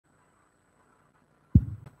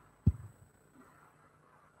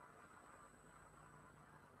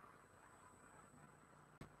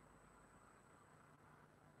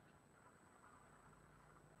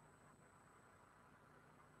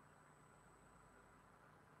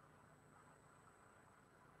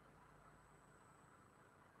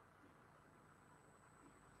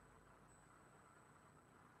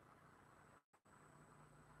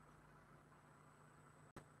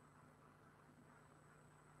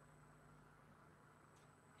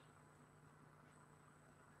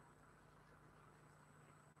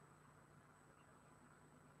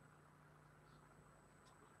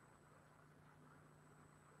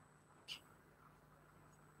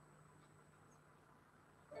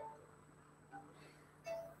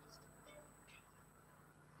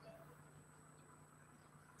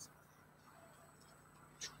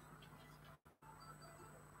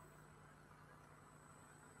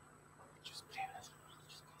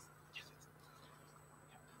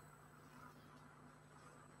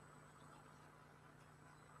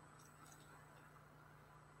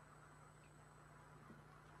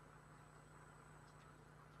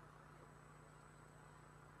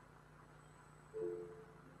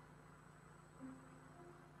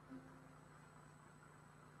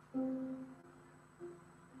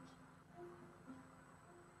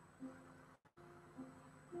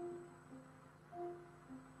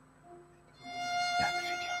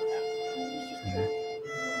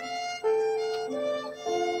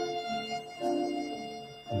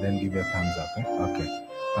then give a thumbs up. Okay.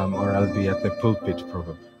 Or I'll be at the pulpit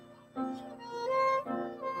probably.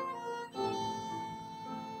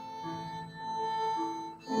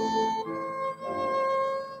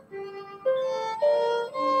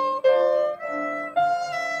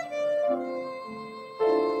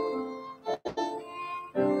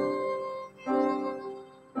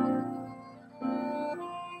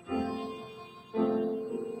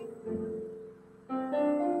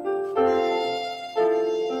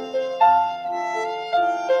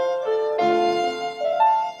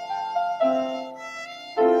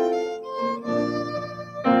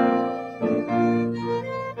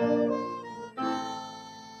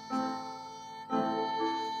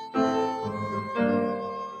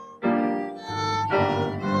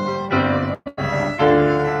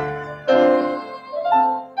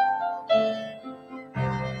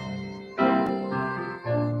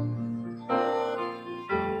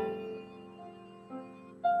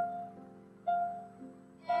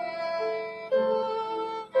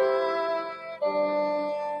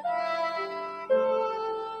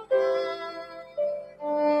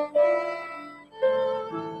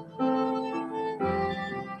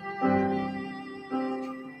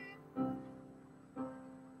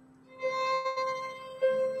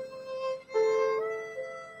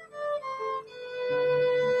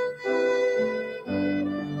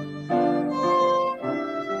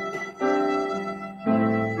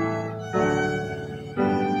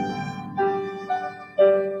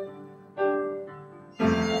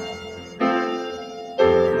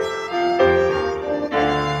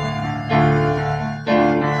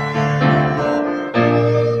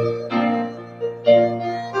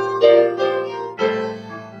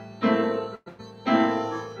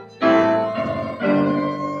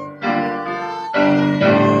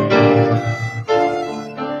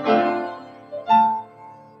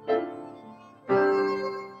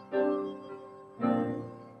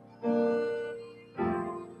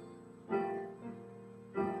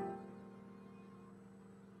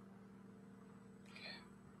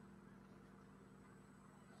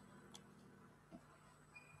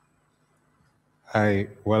 I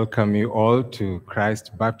welcome you all to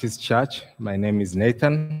Christ Baptist Church. My name is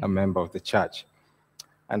Nathan, a member of the church.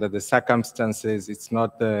 Under the circumstances, it's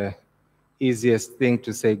not the easiest thing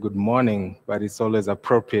to say good morning, but it's always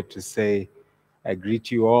appropriate to say, I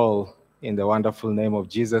greet you all in the wonderful name of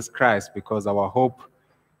Jesus Christ, because our hope,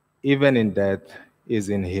 even in death, is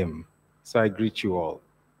in him. So I greet you all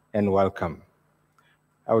and welcome.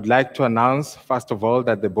 I would like to announce, first of all,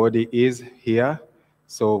 that the body is here.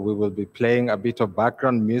 So we will be playing a bit of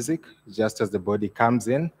background music just as the body comes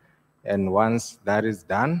in. And once that is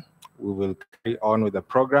done, we will carry on with the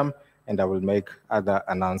program and I will make other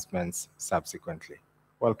announcements subsequently.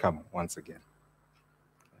 Welcome once again.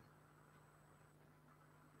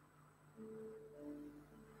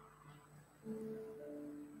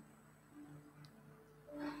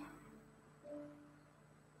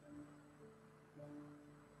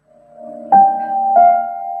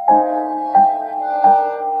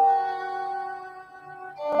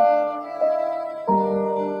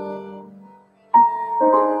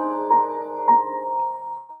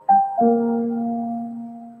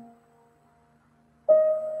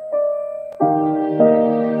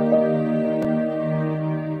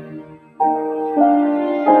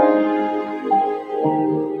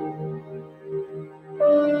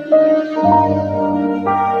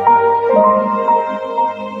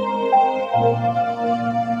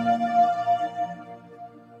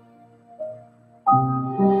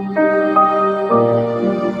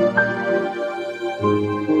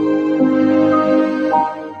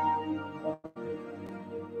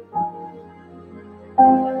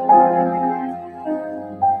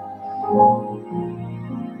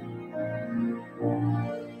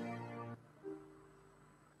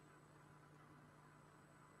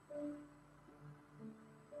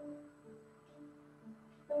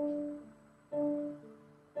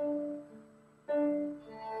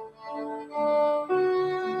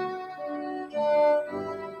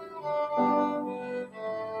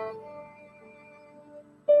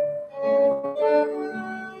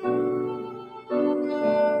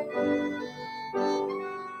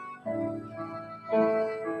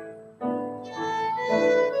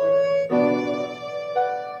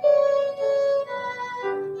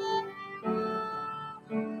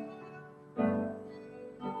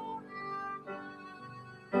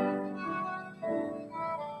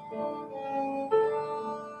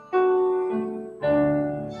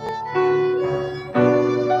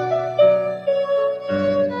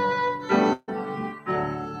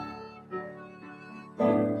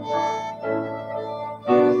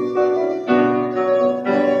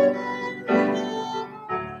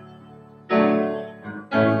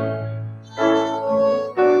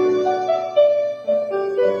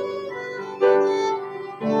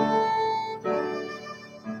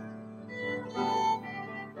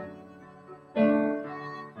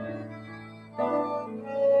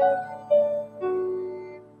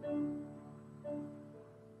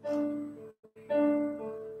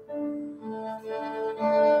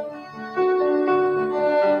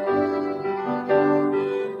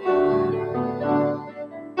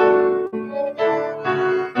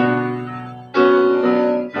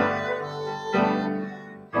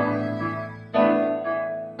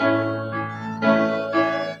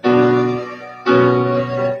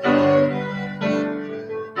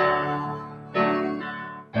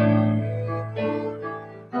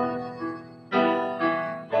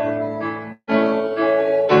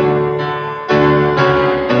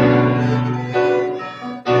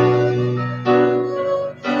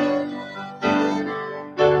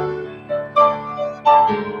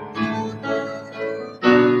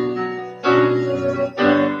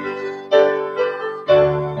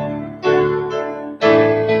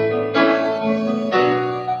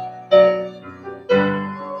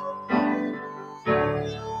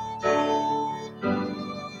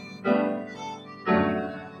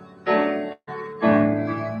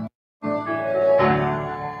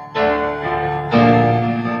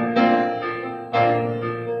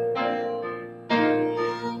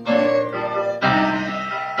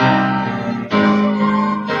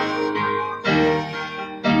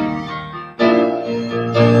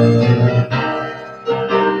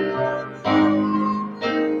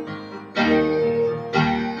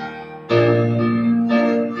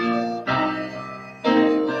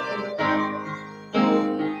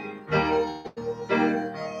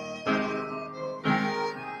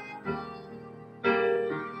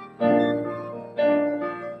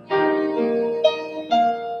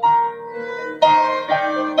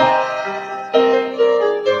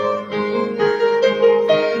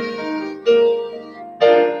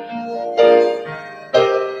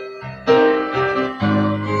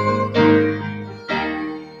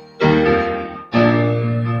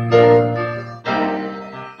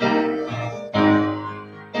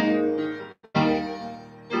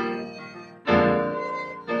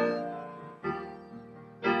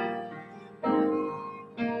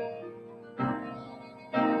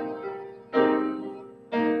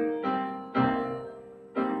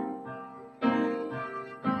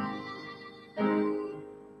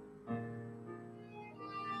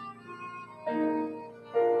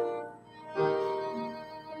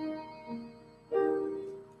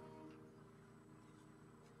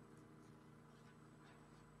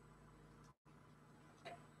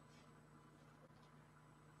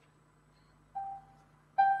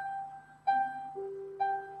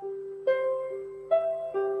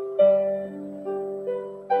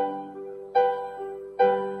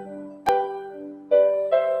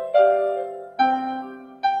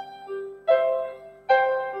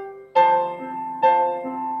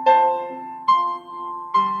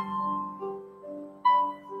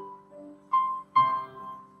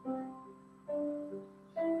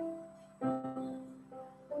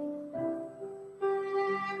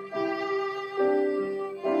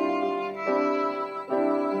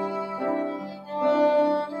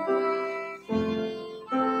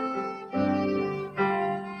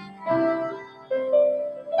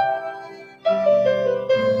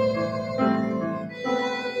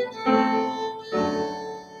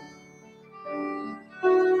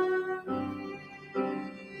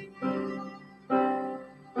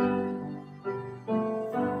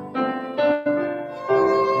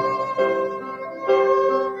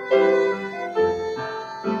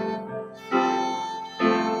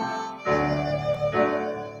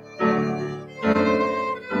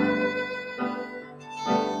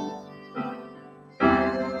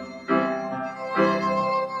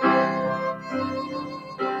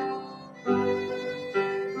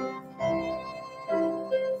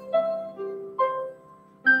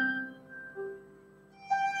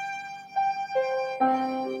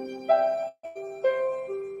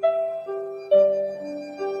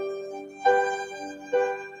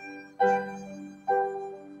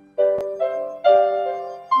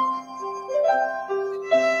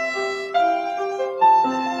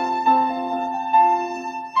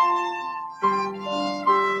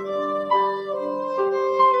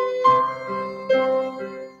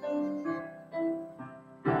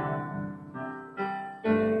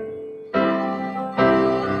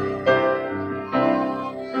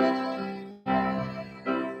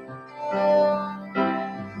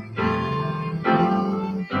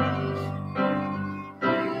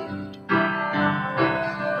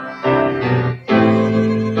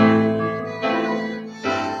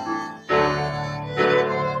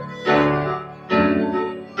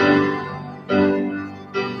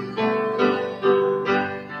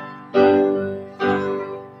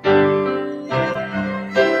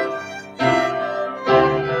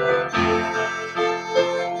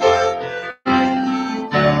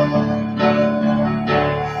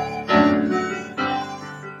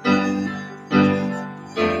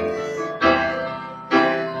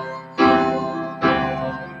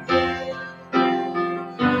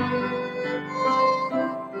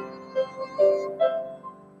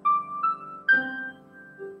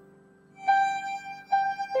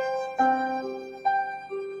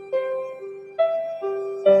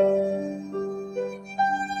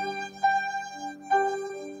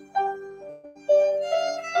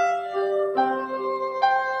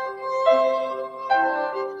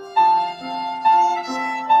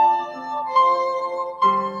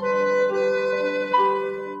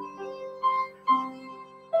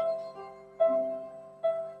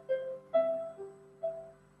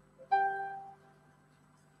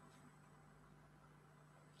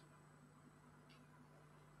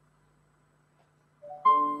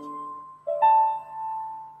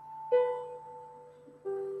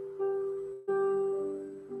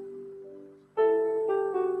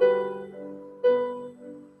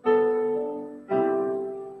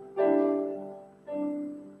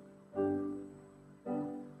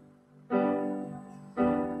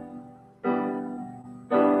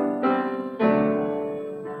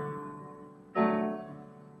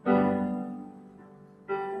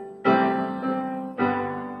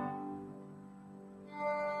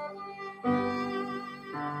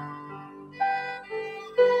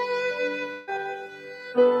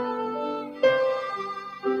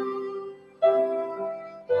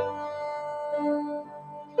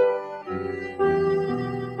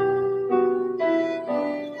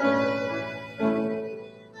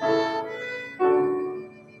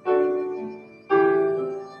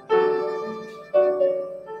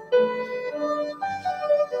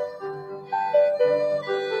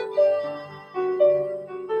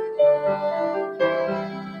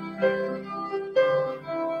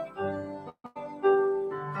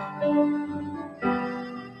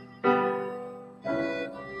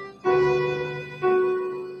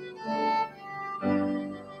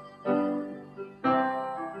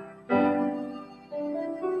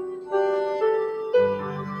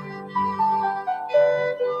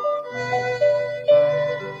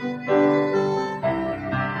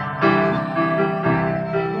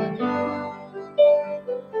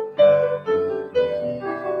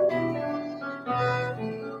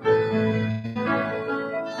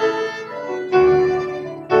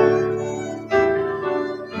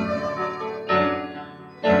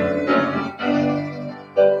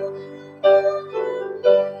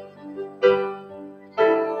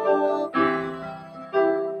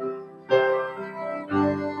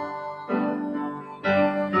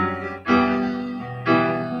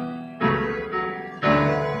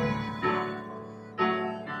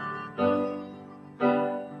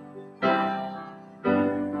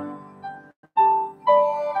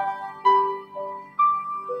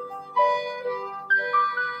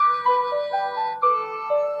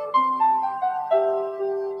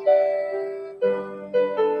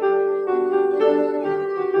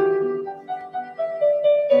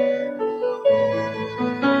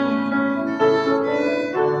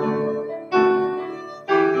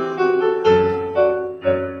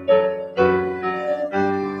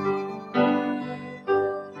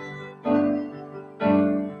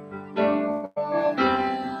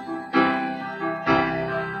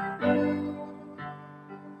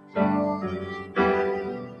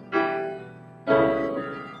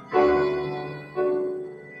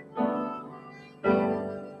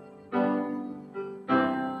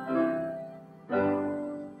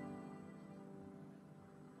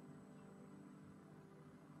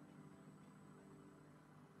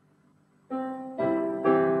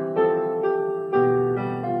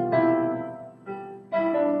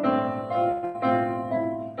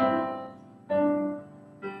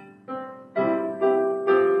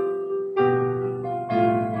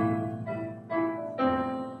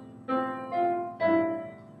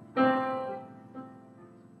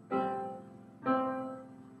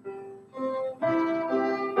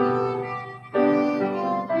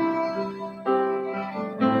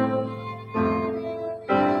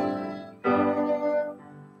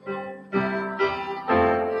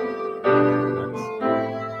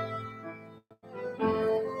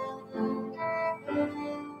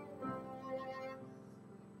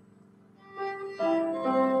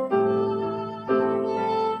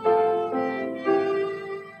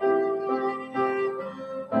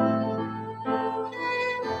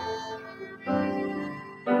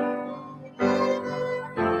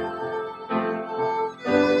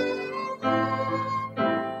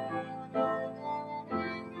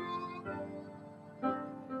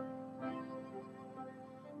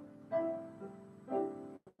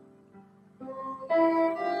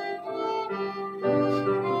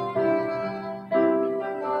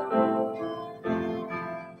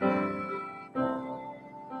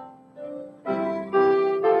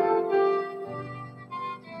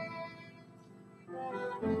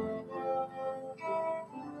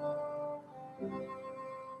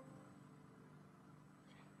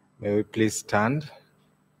 May we please stand.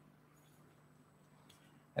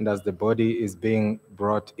 And as the body is being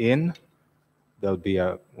brought in, there'll be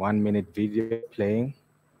a 1-minute video playing.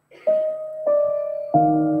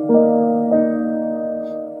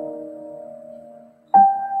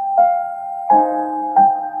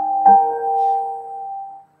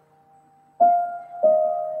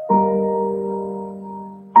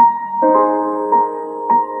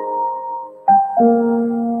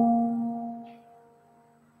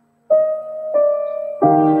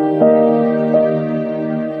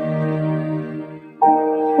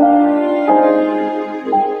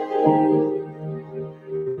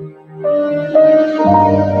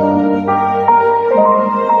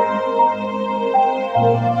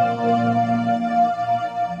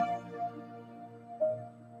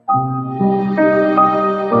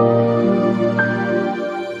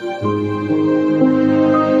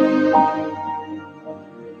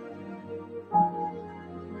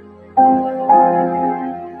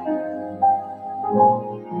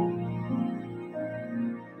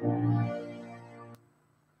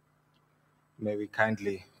 May we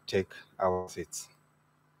kindly take our seats.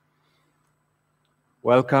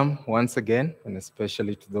 Welcome once again, and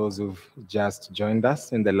especially to those who've just joined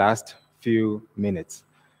us in the last few minutes.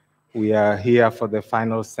 We are here for the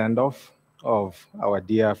final send-off of our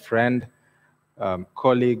dear friend,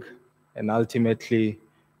 colleague, and ultimately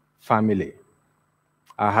family.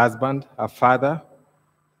 A husband, a father,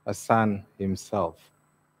 a son himself.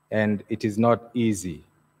 And it is not easy,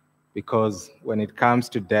 because when it comes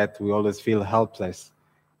to death, we always feel helpless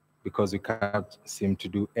because we can't seem to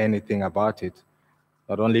do anything about it,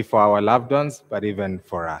 not only for our loved ones, but even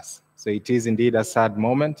for us. So it is indeed a sad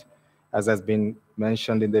moment. As has been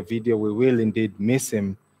mentioned in the video, we will indeed miss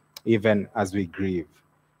him even as we grieve.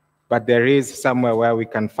 But there is somewhere where we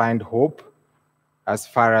can find hope as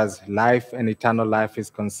far as life and eternal life is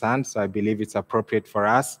concerned. So I believe it's appropriate for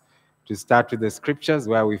us to start with the scriptures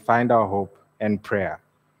where we find our hope and prayer.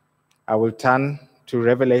 I will turn to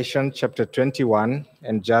Revelation chapter 21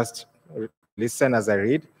 and just listen as I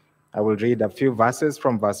read. I will read a few verses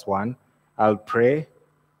from verse 1. I'll pray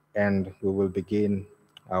and we will begin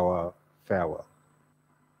our farewell.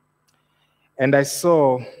 And I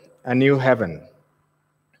saw a new heaven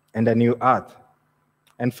and a new earth,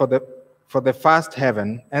 and for the first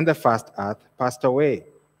heaven and the first earth passed away,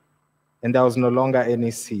 and there was no longer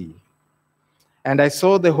any sea. And I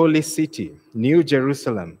saw the holy city, New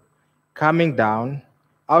Jerusalem, coming down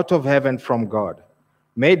out of heaven from God,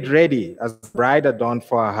 made ready as a bride adorned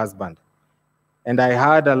for her husband. And I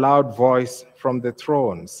heard a loud voice from the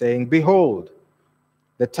throne saying, "Behold,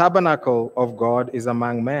 the tabernacle of God is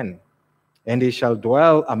among men, and he shall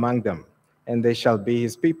dwell among them, and they shall be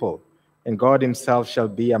his people, and God himself shall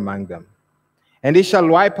be among them. And he shall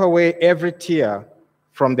wipe away every tear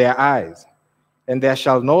from their eyes, and there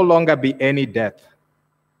shall no longer be any death.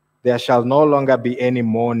 There shall no longer be any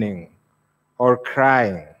mourning, or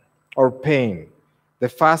crying, or pain. The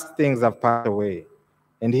first things have passed away."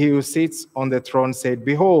 And he who sits on the throne said,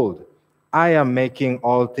 "Behold, I am making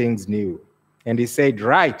all things new." And he said,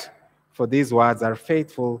 "Write, for these words are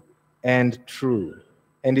faithful and true."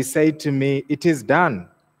 And he said to me, "It is done.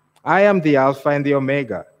 I am the Alpha and the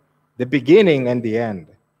Omega, the beginning and the end.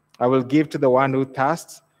 I will give to the one who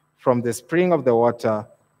thirsts from the spring of the water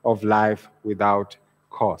of life without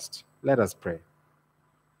cost." Let us pray.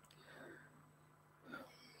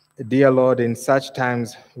 Dear Lord, in such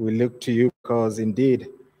times we look to you, because indeed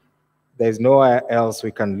there is nowhere else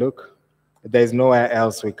we can look. There is nowhere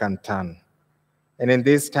else we can turn. And in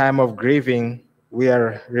this time of grieving, we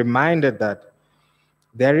are reminded that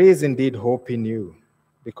there is indeed hope in you,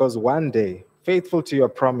 because one day, faithful to your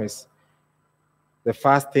promise, the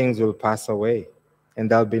first things will pass away,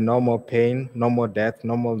 and there'll be no more pain, no more death,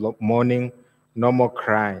 no more mourning, no more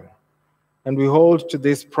crying. And we hold to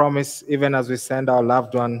this promise even as we send our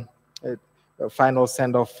loved one, a final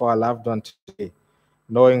send-off for our loved one today,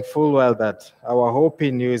 knowing full well that our hope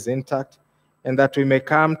in you is intact, and that we may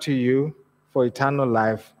come to you for eternal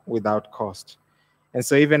life without cost. And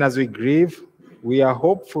so even as we grieve, we are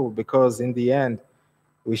hopeful, because in the end,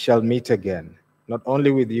 we shall meet again, not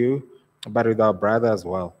only with you, but with our brother as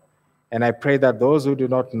well. And I pray that those who do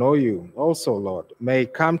not know you also, Lord, may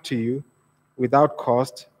come to you without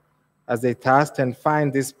cost as they thirst and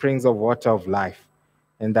find these springs of water of life,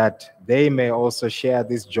 and that they may also share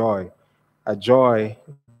this joy, a joy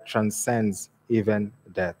that transcends even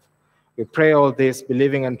death. We pray all this,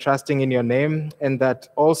 believing and trusting in your name, and that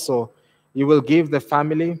also you will give the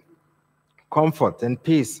family comfort and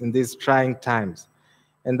peace in these trying times,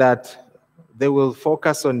 and that they will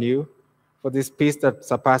focus on you for this peace that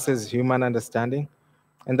surpasses human understanding,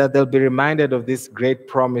 and that they'll be reminded of this great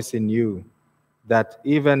promise in you, that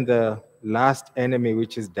even the last enemy,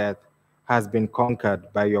 which is death, has been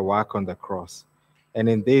conquered by your work on the cross. And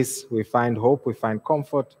in this, we find hope, we find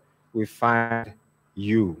comfort, we find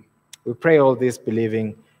you. We pray all this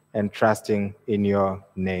believing and trusting in your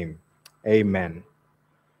name. Amen.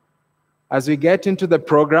 As we get into the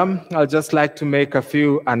program, I'd just like to make a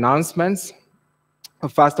few announcements.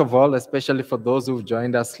 First of all, especially for those who've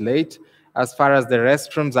joined us late, as far as the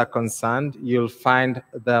restrooms are concerned, you'll find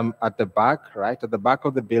them at the back, right? At the back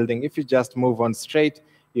of the building. If you just move on straight,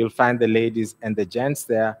 you'll find the ladies and the gents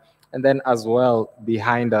there, and then as well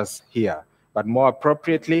behind us here, but more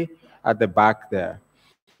appropriately at the back there.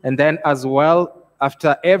 And then as well,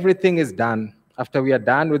 after everything is done, after we are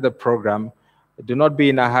done with the program, do not be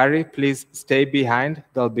in a hurry. Please stay behind.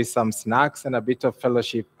 There'll be some snacks and a bit of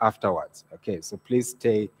fellowship afterwards. Okay, so please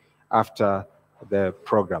stay after the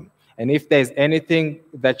program. And if there's anything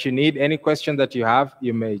that you need, any question that you have,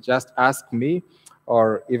 you may just ask me,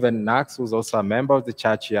 or even Nax, who's also a member of the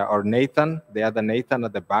church here, or Nathan, the other Nathan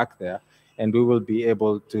at the back there, and we will be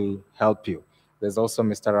able to help you. There's also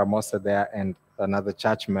Mr. Ramosa there and another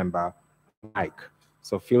church member, Mike.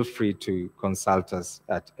 So feel free to consult us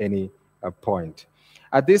at any point.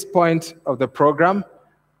 At this point of the program,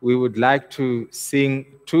 we would like to sing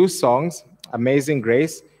two songs, Amazing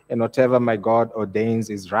Grace and Whatever My God Ordains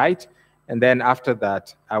Is Right. And then after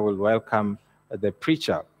that, I will welcome the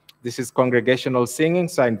preacher. This is congregational singing,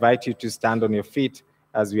 so I invite you to stand on your feet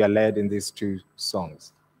as we are led in these two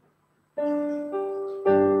songs.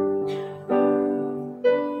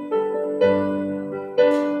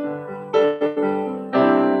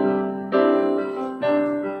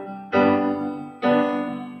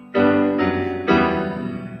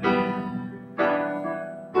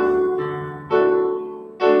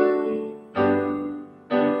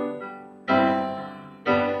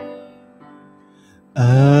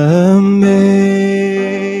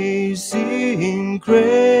 Amazing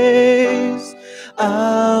grace,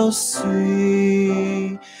 how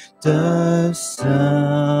sweet the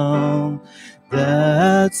sound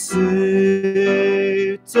that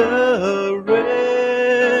saved a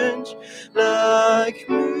wretch like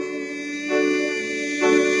me.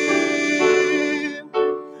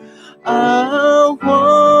 I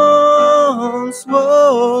once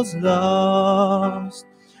was lost,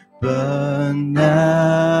 but now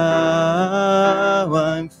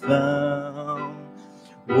I'm found.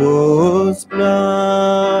 Was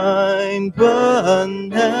blind, but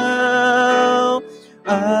now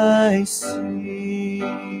I see.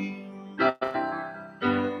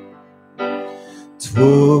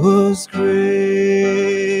 'Twas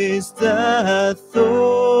grace that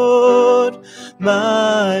taught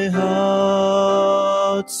my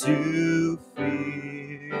heart to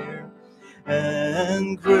fear,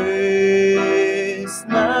 and grace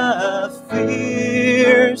my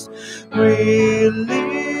fears relieved.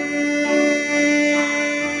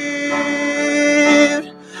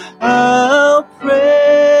 How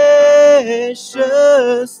precious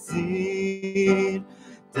did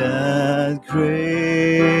that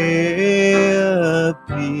grace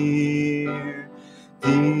appear,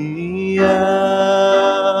 the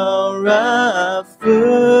hour I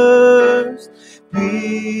first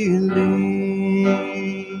believed.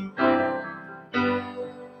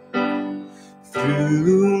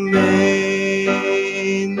 Through many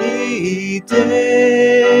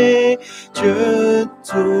dangers,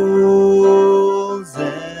 toils,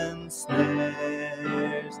 and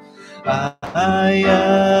snares, I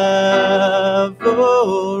have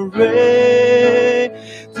already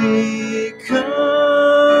come.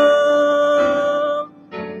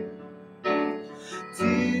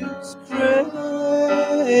 This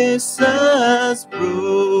grace has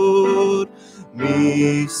brought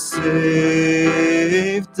me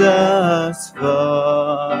safe thus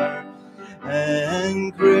far,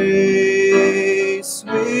 and grace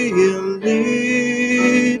will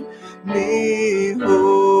lead me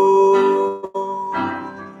home.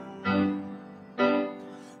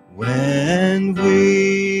 When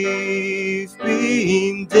we've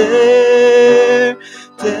been there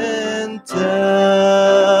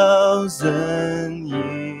 10,000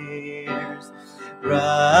 years,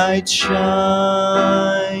 bright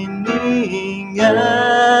shining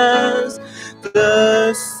as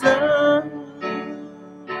the sun,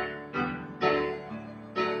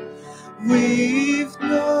 we've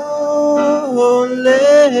no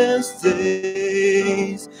less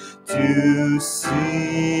days to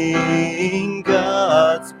sing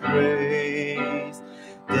God's praise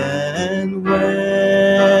than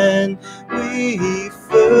when we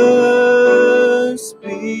first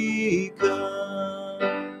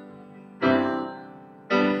begun.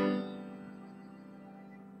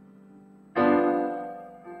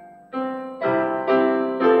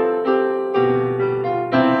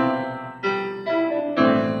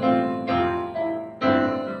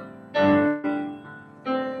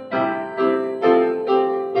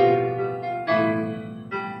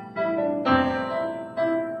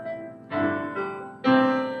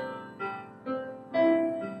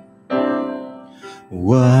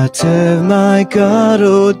 Whatever my God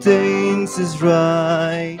ordains is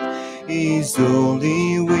right, His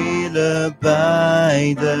holy will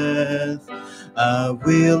abideth. I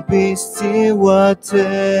will be still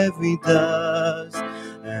whatever He does,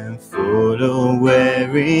 and follow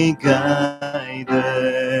where He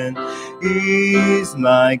guideth. He is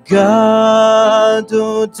my God,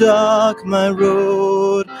 oh dark my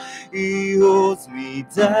road. He holds me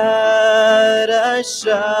that I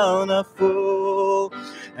shall not fall,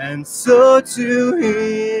 and so to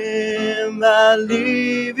Him I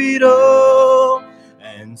leave it all,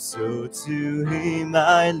 and so to Him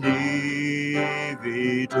I leave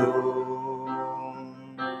it all.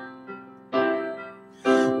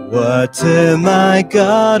 Whatever my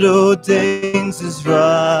God ordains is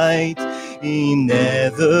right, He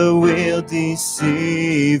never will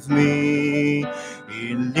deceive me.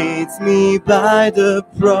 He leads me by the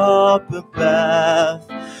proper path.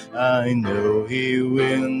 I know He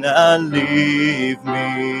will not leave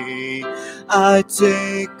me. I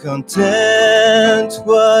take content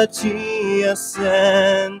what He has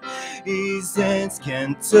sent. His hands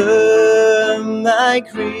can turn my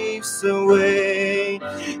griefs away,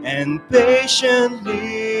 and patiently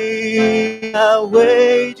I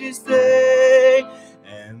wait His day,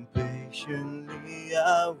 and patiently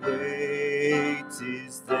I wait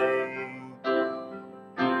His day.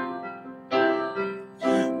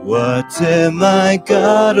 Whatever my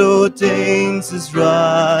God ordains is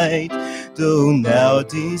right, though now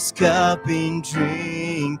this cup in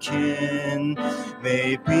drinking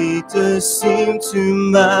may be the same to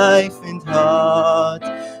my faint heart,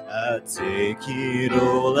 I take it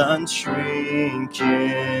all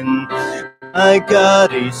unshrinking. My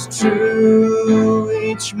God is true,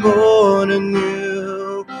 each morning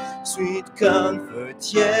new, sweet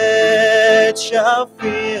comfort yet shall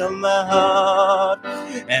fill my heart,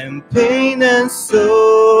 and pain and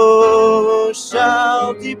sorrow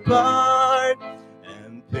shall depart,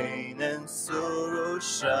 and pain and sorrow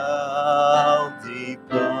shall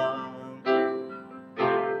depart.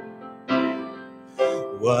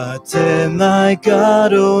 Whatever my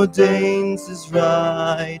God ordains is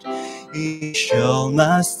right, He shall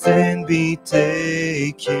not stand be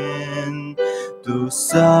taken. Though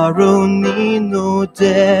sorrow need no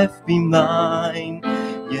death be mine,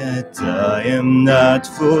 yet I am not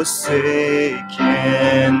forsaken.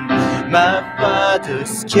 My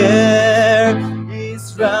Father's care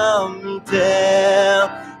is round me there.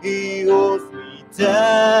 He holds me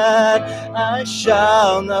that I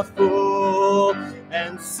shall not fall,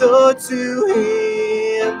 and so to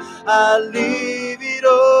Him I leave it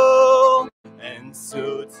all, and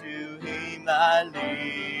so to Him I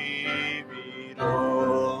leave it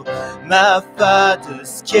all. My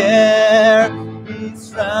Father's care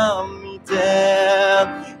is round me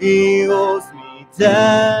there. He holds me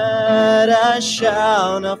that I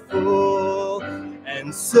shall not fall,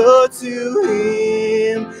 and so to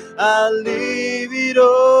Him I leave it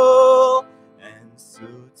all, and so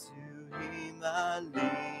to Him I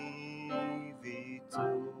leave it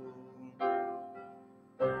all.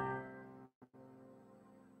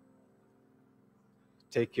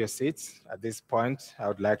 Take your seats. At this point, I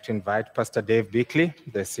would like to invite Pastor Dave Bickley,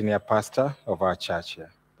 the senior pastor of our church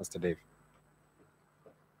here. Pastor Dave.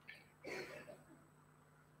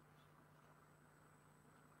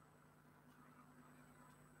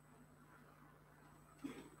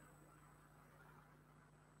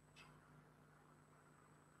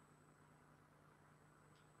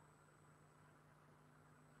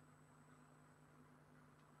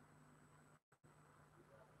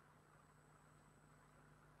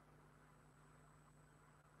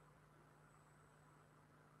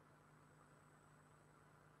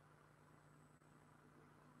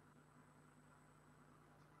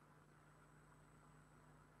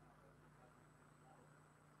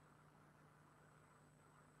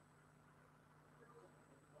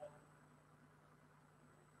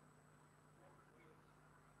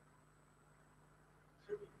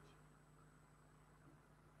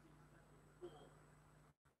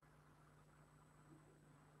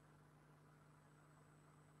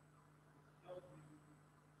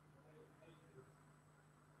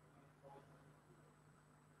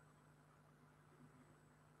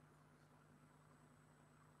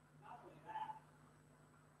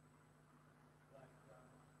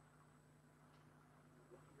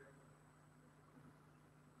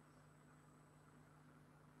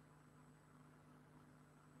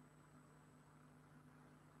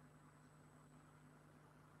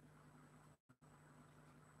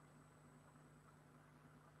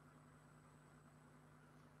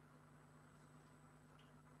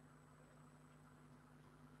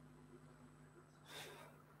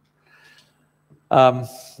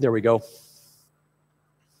 There we go.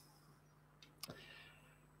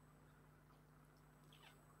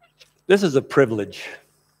 This is a privilege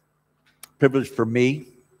for me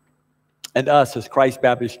and us as Christ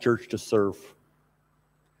Baptist Church to serve.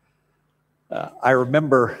 I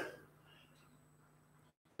remember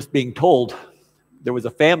just being told there was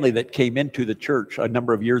a family that came into the church a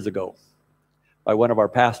number of years ago by one of our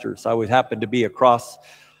pastors. I happened to be across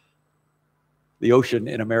the ocean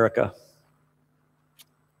in America.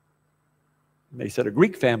 And they said a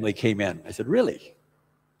Greek family came in. I said, really?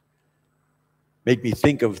 Made me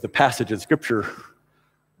think of the passage in Scripture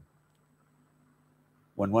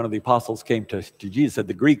when one of the apostles came to Jesus, said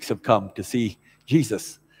the Greeks have come to see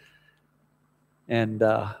Jesus. And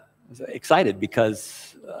I was excited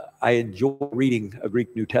because I enjoy reading a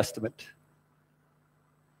Greek New Testament,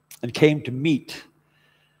 and came to meet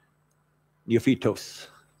Neophytos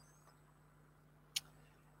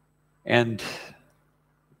and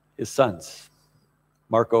his sons,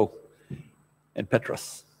 Marco and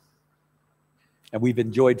Petros. And we've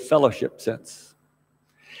enjoyed fellowship since.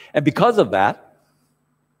 And because of that,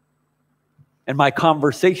 and my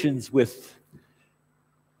conversations with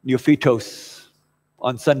Neophytos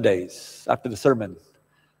on Sundays after the sermon,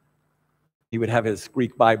 he would have his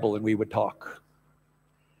Greek Bible and we would talk.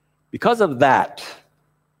 Because of that,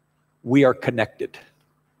 we are connected.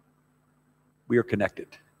 We are connected.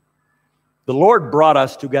 The Lord brought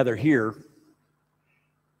us together here,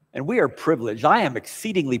 and we are privileged. I am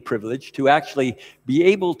exceedingly privileged to actually be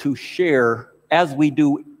able to share, as we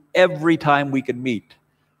do every time we can meet,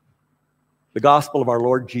 the gospel of our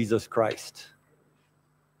Lord Jesus Christ.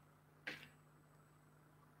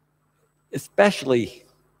 Especially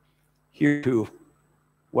here to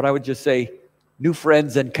what I would just say, new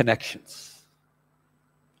friends and connections.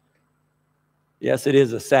 Yes, it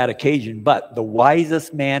is a sad occasion, but the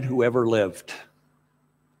wisest man who ever lived,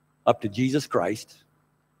 up to Jesus Christ,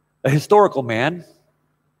 a historical man,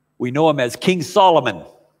 we know him as King Solomon.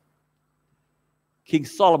 King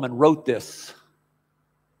Solomon wrote this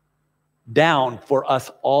down for us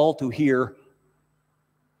all to hear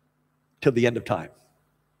till the end of time.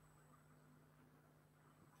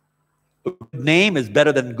 A good name is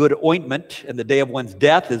better than good ointment, and the day of one's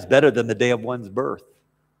death is better than the day of one's birth.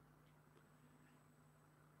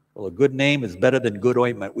 Well, a good name is better than good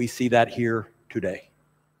ointment. We see that here today.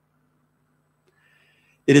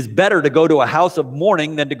 It is better to go to a house of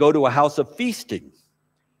mourning than to go to a house of feasting,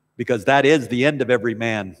 because that is the end of every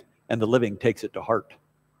man, and the living takes it to heart.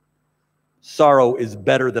 Sorrow is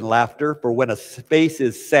better than laughter, for when a face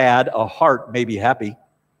is sad, a heart may be happy.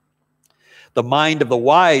 The mind of the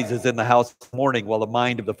wise is in the house of mourning, while the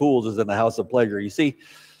mind of the fools is in the house of pleasure. You see,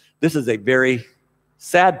 this is a very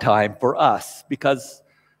sad time for us, because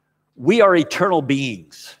we are eternal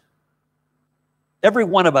beings. Every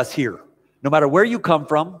one of us here, no matter where you come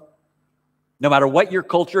from, no matter what your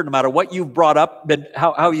culture, no matter what you've brought up,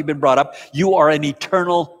 how you've been brought up, you are an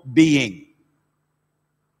eternal being.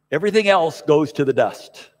 Everything else goes to the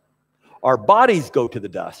dust. Our bodies go to the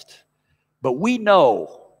dust, but we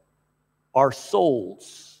know our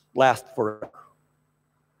souls last forever.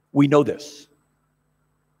 We know this.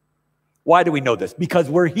 Why do we know this? Because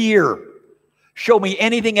we're here. Show me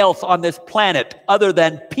anything else on this planet other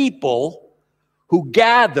than people who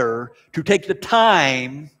gather to take the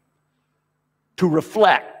time to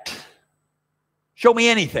reflect. Show me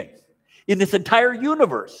anything in this entire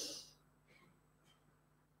universe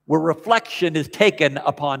where reflection is taken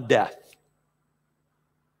upon death.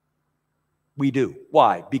 We do.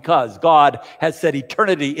 Why? Because God has set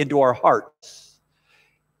eternity into our hearts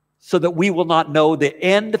so that we will not know the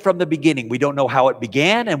end from the beginning. We don't know how it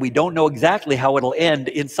began, and we don't know exactly how it'll end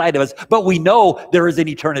inside of us, but we know there is an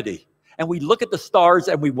eternity. And we look at the stars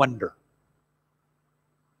and we wonder.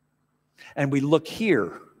 And we look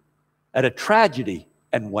here at a tragedy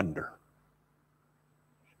and wonder.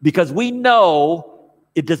 Because we know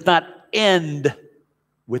it does not end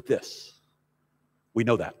with this. We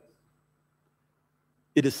know that.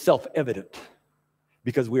 It is self-evident.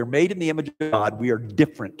 Because we are made in the image of God, we are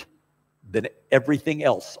different than everything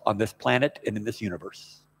else on this planet and in this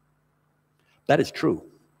universe. That is true.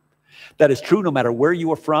 That is true no matter where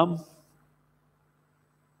you are from.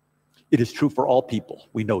 It is true for all people.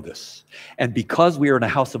 We know this. And because we are in a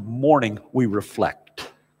house of mourning, we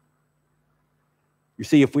reflect. You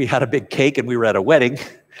see, if we had a big cake and we were at a wedding,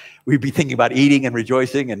 we'd be thinking about eating and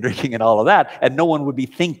rejoicing and drinking and all of that, and no one would be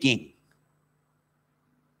thinking.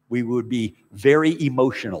 We would be very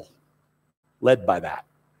emotional, led by that.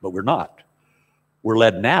 But we're not. We're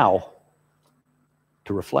led now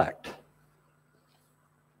to reflect.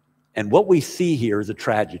 And what we see here is a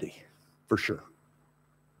tragedy, for sure.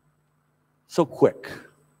 so quick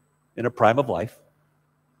in a prime of life.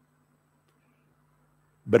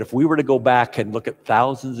 But if we were to go back and look at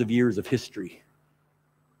thousands of years of history,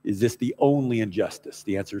 is this the only injustice?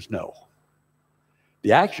 The answer is no.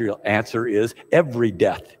 The actual answer is every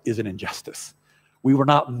death is an injustice. We were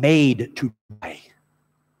not made to die.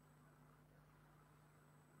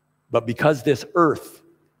 But because this earth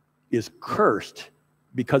is cursed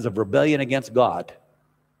because of rebellion against God,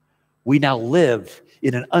 we now live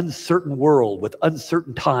in an uncertain world with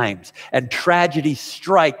uncertain times, and tragedy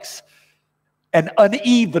strikes and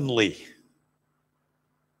unevenly.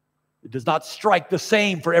 It does not strike the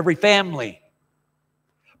same for every family.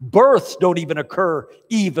 Births don't even occur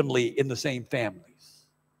evenly in the same families.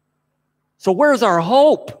 So where's our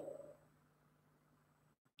hope?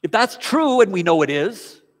 If that's true, and we know it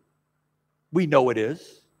is,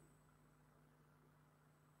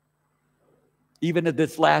 even in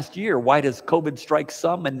this last year, why does COVID strike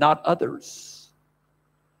some and not others?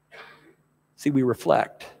 See, we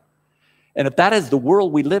reflect. And if that is the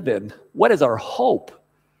world we live in, what is our hope?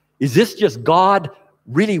 Is this just God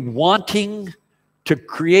really wanting to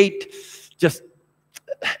create just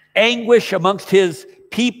anguish amongst his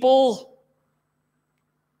people?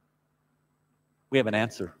 We have an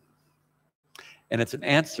answer. And it's an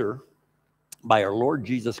answer by our Lord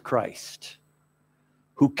Jesus Christ,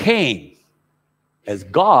 who came as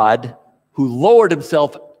God, who lowered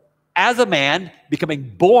himself as a man, becoming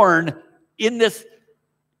born in this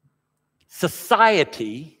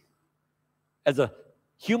society as a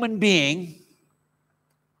human being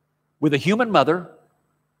with a human mother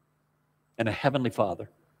and a heavenly Father,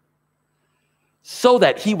 so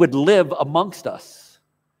that he would live amongst us,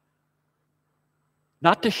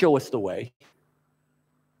 not to show us the way,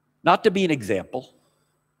 not to be an example,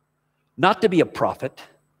 not to be a prophet,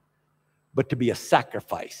 but to be a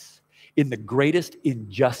sacrifice in the greatest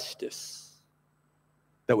injustice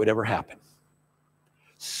that would ever happen,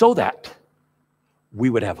 so that we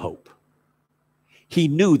would have hope. He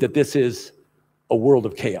knew that this is a world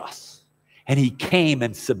of chaos, and he came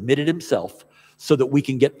and submitted himself so that we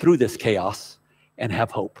can get through this chaos and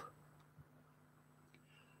have hope.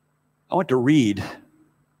 I want to read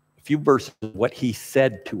a few verses of what he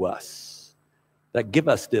said to us that give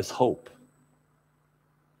us this hope.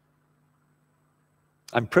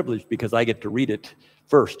 I'm privileged because I get to read it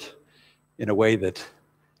first in a way that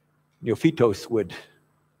Neophytos would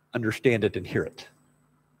understand it and hear it.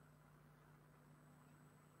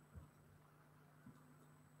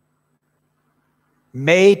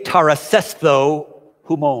 Me tarasestho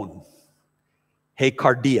humon, he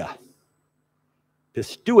cardia,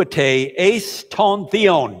 pistuate eis ton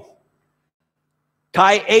theon,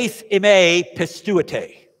 kai eis ime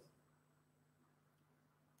pistuate.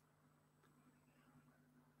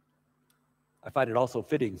 I find it also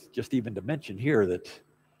fitting just even to mention here that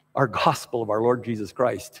our gospel of our Lord Jesus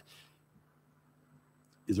Christ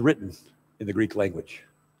is written in the Greek language.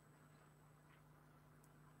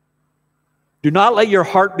 Do not let your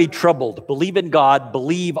heart be troubled. Believe in God.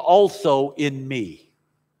 Believe also in me.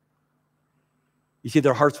 You see,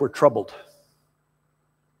 their hearts were troubled.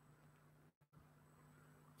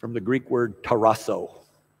 From the Greek word tarasso.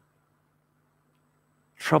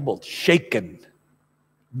 Troubled, shaken,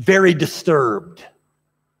 very disturbed,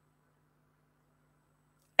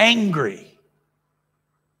 angry,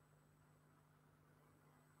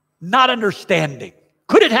 not understanding.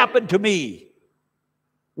 Could it happen to me?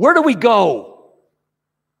 Where do we go?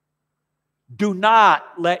 Do not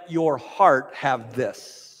let your heart have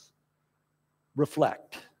this.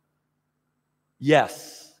 Reflect.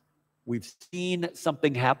 Yes, we've seen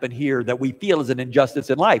something happen here that we feel is an injustice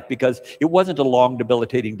in life because it wasn't a long,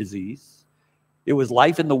 debilitating disease. It was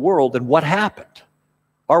life in the world, and what happened?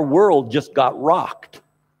 Our world just got rocked.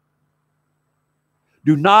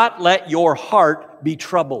 Do not let your heart be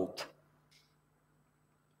troubled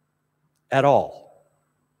at all.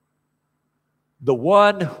 The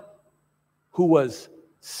one who was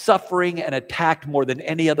suffering and attacked more than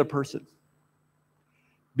any other person,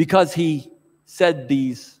 because he said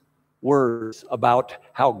these words about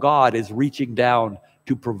how God is reaching down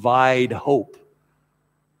to provide hope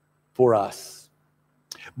for us.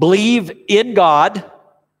 Believe in God.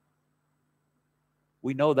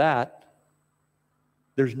 We know that.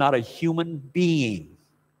 There's not a human being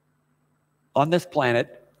on this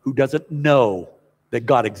planet who doesn't know that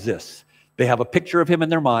God exists. They have a picture of him in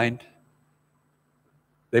their mind.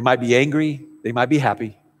 They might be angry, they might be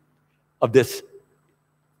happy of this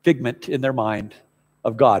figment in their mind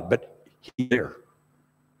of God, but he's there.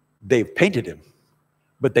 They've painted him,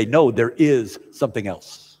 but they know there is something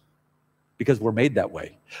else because we're made that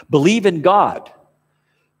way. Believe in God.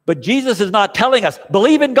 But Jesus is not telling us,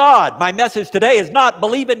 believe in God. My message today is not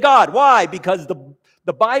believe in God. Why? Because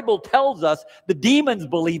the Bible tells us the demons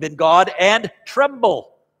believe in God and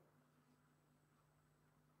tremble.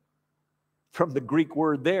 From the Greek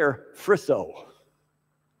word there, phriso,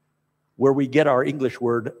 where we get our English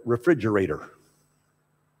word refrigerator.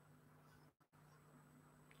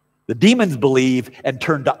 The demons believe and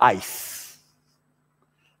turn to ice.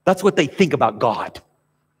 That's what they think about God.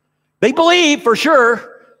 They believe for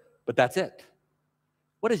sure, but that's it.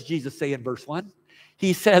 What does Jesus say in verse 1?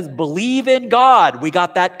 He says, believe in God. We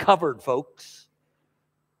got that covered, folks.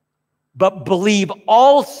 But believe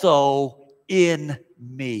also in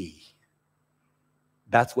me.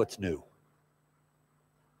 That's what's new.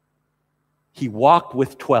 He walked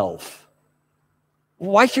with 12.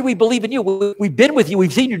 Why should we believe in you? We've been with you.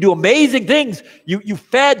 We've seen you do amazing things. You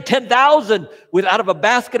fed 10,000 out of a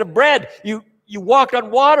basket of bread. You walked on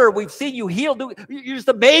water. We've seen you heal. You're just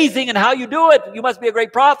amazing in how you do it. You must be a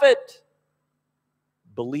great prophet.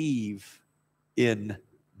 Believe in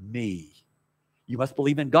me. You must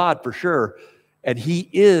believe in God for sure. And he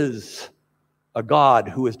is a God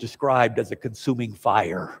who is described as a consuming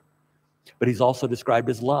fire. But he's also described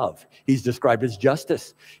as love. He's described as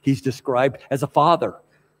justice. He's described as a father.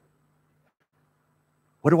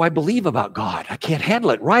 What do I believe about God? I can't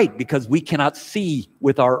handle it, right? Because we cannot see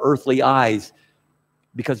with our earthly eyes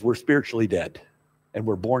because we're spiritually dead and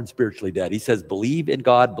we're born spiritually dead. He says, believe in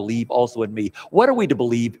God, believe also in me. What are we to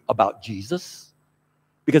believe about Jesus?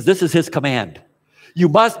 Because this is his command. You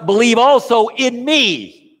must believe also in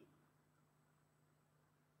me.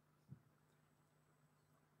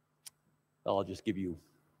 I'll just give you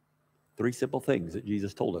 3 simple things that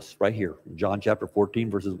Jesus told us right here in John chapter 14,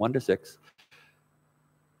 verses 1 to 6.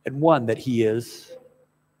 And one, that he is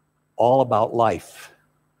all about life.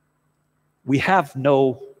 We have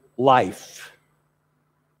no life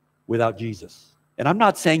without Jesus. And I'm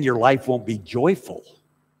not saying your life won't be joyful.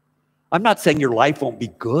 I'm not saying your life won't be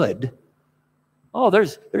good. Oh,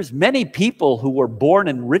 there's many people who were born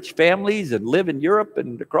in rich families and live in Europe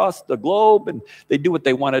and across the globe, and they do what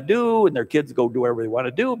they want to do, and their kids go do whatever they want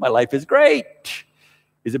to do. My life is great.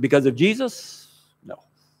 Is it because of Jesus? No.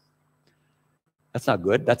 That's not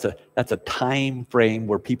good. That's a time frame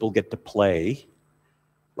where people get to play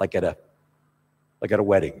like at a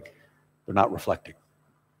wedding. They're not reflecting.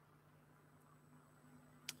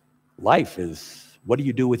 Life is, what do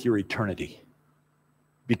you do with your eternity?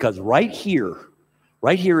 Because right here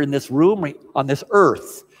in this room, on this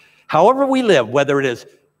earth, however we live, whether it's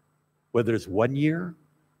 1 year,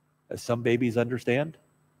 as some babies understand,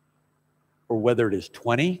 or whether it is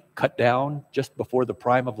 20, cut down just before the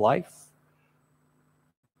prime of life,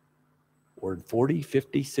 or 40,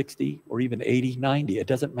 50, 60, or even 80, 90, it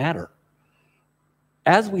doesn't matter.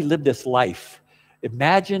 As we live this life,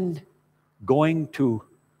 imagine going to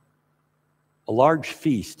a large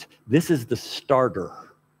feast. This is the starter.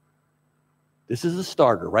 This is the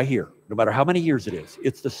starter right here, no matter how many years it is.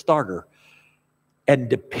 It's the starter. And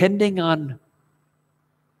depending on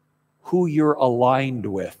who you're aligned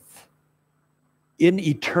with, in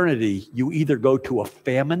eternity, you either go to a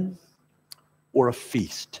famine or a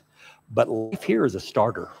feast. But life here is a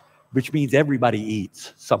starter, which means everybody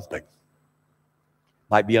eats something.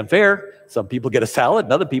 Might be unfair. Some people get a salad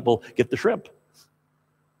and other people get the shrimp.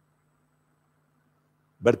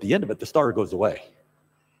 But at the end of it, the starter goes away.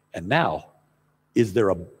 And now, is there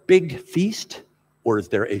a big feast or is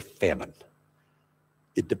there a famine?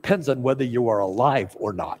 It depends on whether you are alive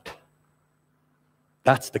or not.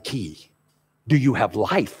 That's the key. Do you have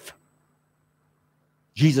life?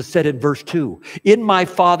 Jesus said in verse 2, in my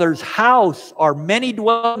Father's house are many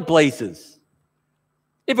dwelling places.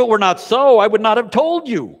 If it were not so, I would not have told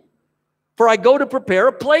you. For I go to prepare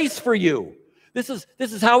a place for you. This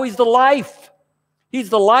is how he's the life. He's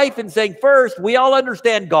the life in saying, first, we all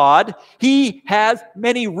understand God. He has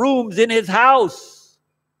many rooms in his house.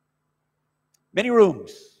 Many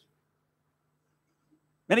rooms.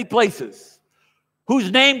 Many places. Whose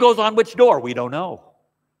name goes on which door? We don't know.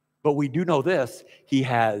 But we do know this. He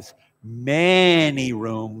has many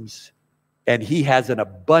rooms, and he has an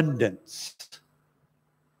abundance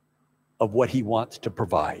of what he wants to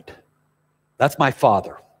provide. That's my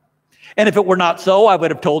Father. And if it were not so, I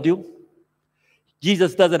would have told you.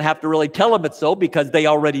 Jesus doesn't have to really tell them it's so because they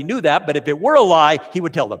already knew that. But if it were a lie, he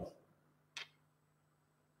would tell them.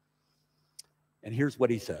 And here's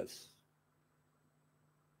what he says.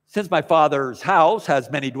 Since my Father's house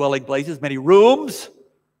has many dwelling places, many rooms,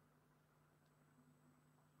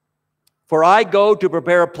 for I go to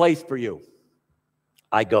prepare a place for you.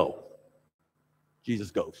 I go.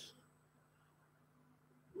 Jesus goes.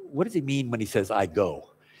 What does he mean when he says, I go?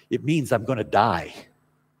 It means I'm going to die.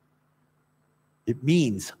 It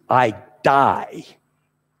means I die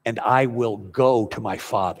and I will go to my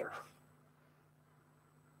Father.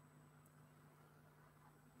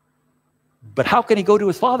 But how can he go to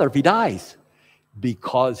his Father if he dies?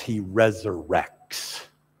 Because he resurrects.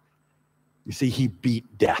 You see, he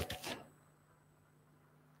beat death.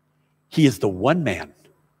 He is the one man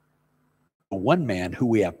who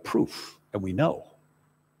we have proof and we know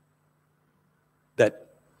that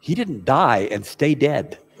he didn't die and stay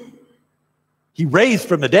dead. He raised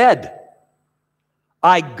from the dead.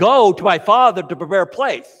 I go to my Father to prepare a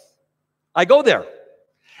place. I go there.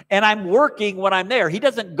 And I'm working when I'm there. He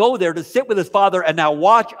doesn't go there to sit with his Father and now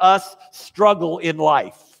watch us struggle in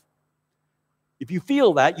life. If you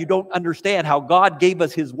feel that, you don't understand how God gave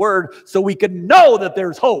us his word so we can know that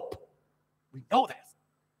there's hope. We know that.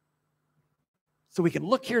 So we can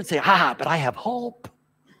look here and say, but I have hope.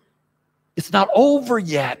 It's not over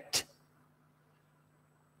yet.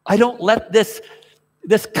 I don't let this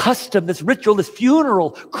custom, this ritual, this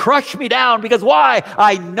funeral crush me down, because why?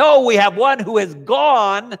 I know we have one who has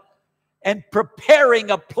gone and preparing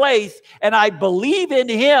a place, and I believe in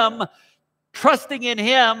him, trusting in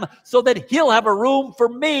him so that he'll have a room for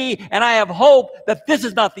me, and I have hope that this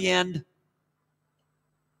is not the end.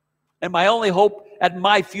 And my only hope at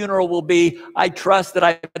my funeral will be, I trust that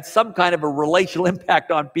I had some kind of a relational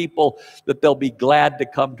impact on people that they'll be glad to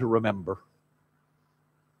come to remember.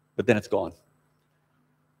 But then it's gone.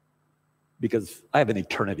 Because I have an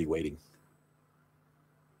eternity waiting.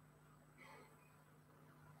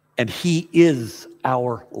 And he is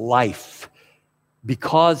our life.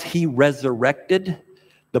 Because he resurrected,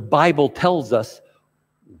 the Bible tells us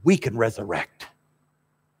we can resurrect.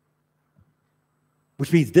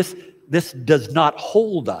 Which means this does not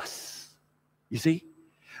hold us. You see?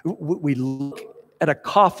 We look at a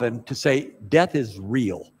coffin to say death is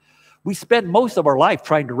real. We spend most of our life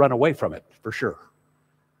trying to run away from it, for sure.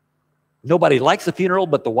 Nobody likes a funeral,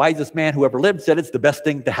 but the wisest man who ever lived said it's the best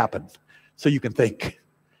thing to happen. So you can think,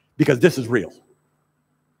 because this is real,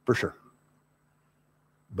 for sure.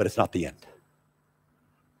 But it's not the end.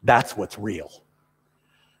 That's what's real.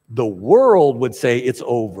 The world would say it's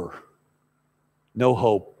over. No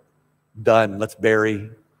hope. Done. Let's bury.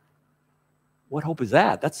 What hope is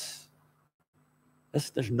that?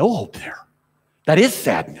 There's no hope there. That is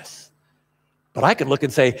sadness. But I can look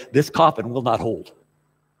and say, this coffin will not hold.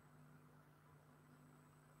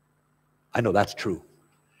 I know that's true.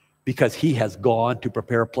 Because he has gone to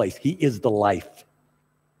prepare a place. He is the life.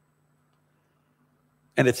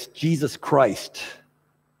 And it's Jesus Christ,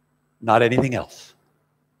 not anything else.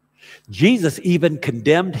 Jesus even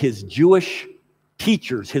condemned his Jewish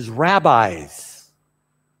teachers, his rabbis,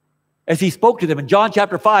 as he spoke to them in John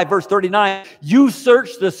chapter 5, verse 39. You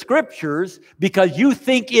search the scriptures because you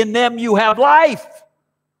think in them you have life.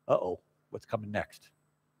 Uh-oh, what's coming next?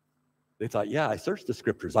 They thought, yeah, I searched the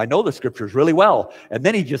scriptures. I know the scriptures really well. And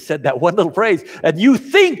then he just said that one little phrase, and you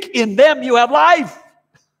think in them you have life.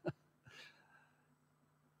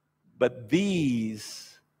 But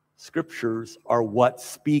these scriptures are what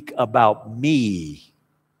speak about me,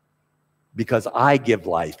 because I give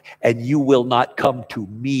life, and you will not come to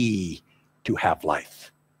me to have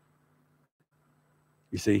life.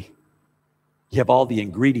 You see, you have all the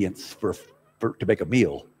ingredients to make a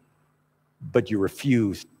meal, but you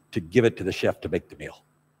refuse to give it to the chef to make the meal.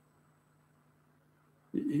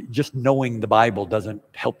 Just knowing the Bible doesn't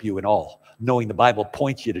help you at all. Knowing the Bible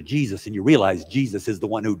points you to Jesus, and you realize Jesus is the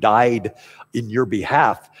one who died in your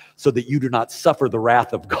behalf so that you do not suffer the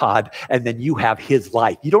wrath of God, and then you have his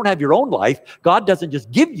life. You don't have your own life. God doesn't just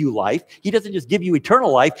give you life. He doesn't just give you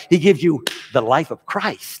eternal life. He gives you the life of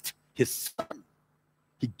Christ, his Son.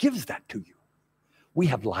 He gives that to you. We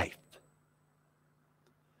have life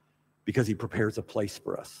because he prepares a place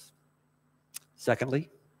for us. Secondly,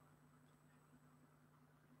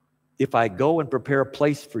 if I go and prepare a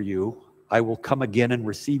place for you, I will come again and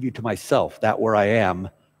receive you to myself, that where I am,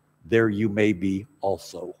 there you may be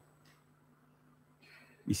also.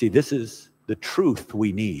 You see, this is the truth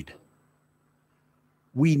we need.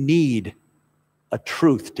 We need a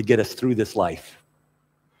truth to get us through this life.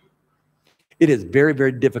 It is very,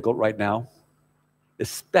 very difficult right now,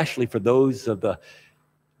 especially for those of the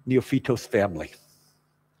Neophytos family.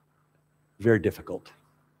 Very difficult.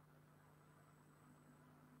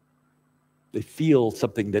 They feel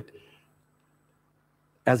something that,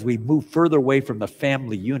 as we move further away from the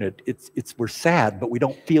family unit, we're sad, but we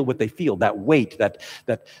don't feel what they feel. That weight, that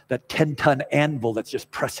 10-ton anvil that's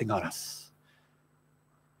just pressing on us.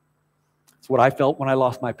 It's what I felt when I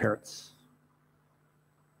lost my parents.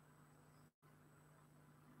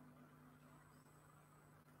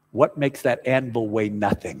 What makes that anvil weigh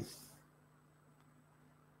nothing?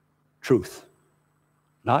 Truth.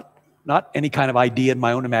 Not any kind of idea in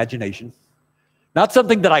my own imagination. Not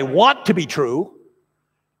something that I want to be true.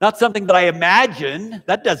 Not something that I imagine.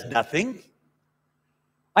 That does nothing.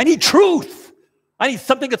 I need truth. I need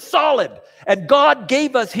something that's solid. And God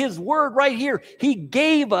gave us His word right here. He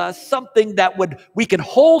gave us something that we can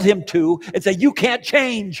hold Him to and say, you can't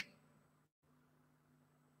change.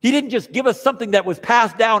 He didn't just give us something that was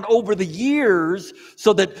passed down over the years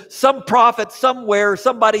so that some prophet somewhere,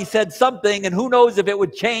 somebody said something, and who knows if it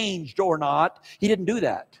would change or not. He didn't do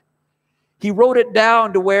that. He wrote it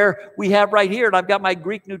down to where we have right here, and I've got my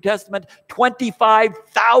Greek New Testament,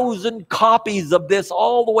 25,000 copies of this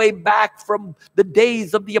all the way back from the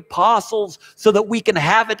days of the apostles so that we can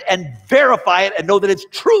have it and verify it and know that it's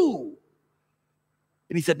true.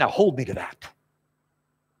 And he said, now hold me to that.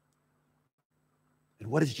 And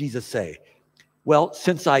what does Jesus say? Well,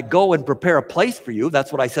 since I go and prepare a place for you,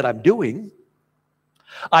 that's what I said I'm doing,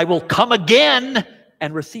 I will come again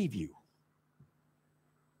and receive you.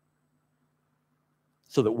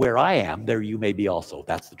 So that where I am, there you may be also.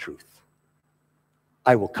 That's the truth.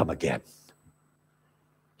 I will come again.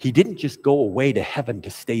 He didn't just go away to heaven to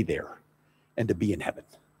stay there and to be in heaven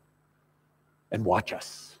and watch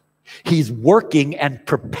us. He's working and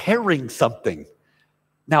preparing something.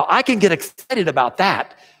 Now, I can get excited about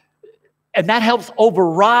that, and that helps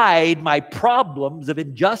override my problems of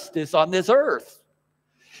injustice on this earth.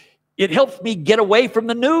 It helps me get away from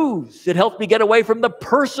the news. It helps me get away from the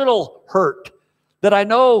personal hurt that I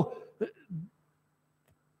know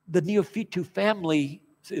the Neophytou family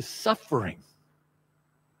is suffering.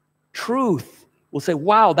 Truth will say,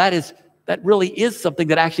 wow, that really is something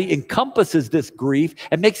that actually encompasses this grief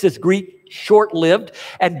and makes this grief short-lived.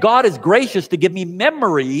 And God is gracious to give me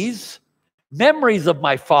memories of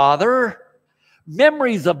my father,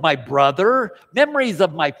 memories of my brother, memories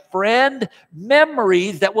of my friend,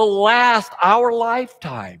 memories that will last our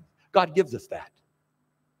lifetime. God gives us that.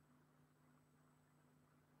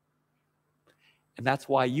 And that's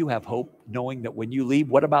why you have hope, knowing that when you leave,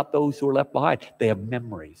 what about those who are left behind? They have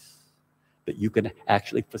memories that you can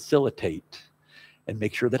actually facilitate and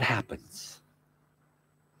make sure that happens.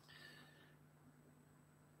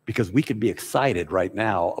 Because we can be excited right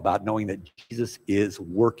now about knowing that Jesus is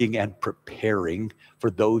working and preparing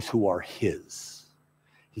for those who are His.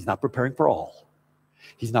 He's not preparing for all.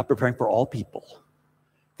 He's not preparing for all people.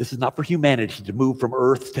 This is not for humanity to move from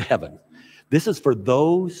earth to heaven. This is for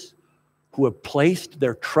those who have placed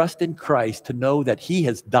their trust in Christ to know that He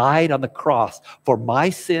has died on the cross for my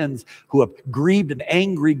sins, who have grieved an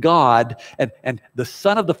angry God, and the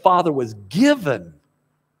Son of the Father was given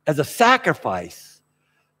as a sacrifice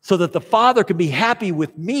so that the Father can be happy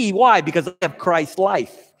with me. Why? Because I have Christ's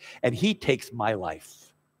life, and He takes my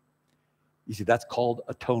life. You see, that's called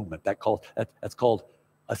atonement. That's called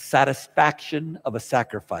a satisfaction of a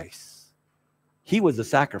sacrifice. He was a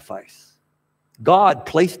sacrifice. God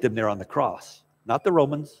placed Him there on the cross, not the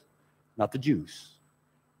Romans, not the Jews.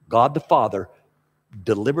 God the Father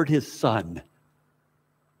delivered His Son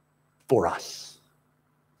for us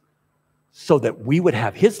so that we would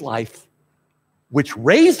have His life, which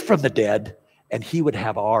raised from the dead, and He would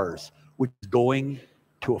have ours, which is going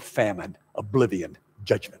to a famine, oblivion,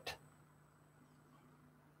 judgment.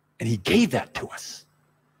 And He gave that to us.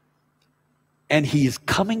 And He is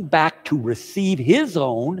coming back to receive His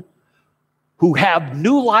own who have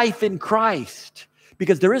new life in Christ,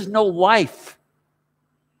 because there is no life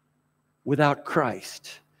without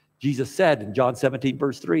Christ. Jesus said in John 17,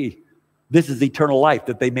 verse 3, this is eternal life,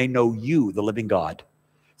 that they may know you, the living God.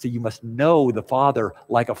 So you must know the Father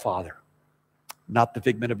like a father, not the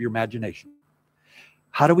figment of your imagination.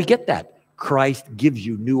 How do we get that? Christ gives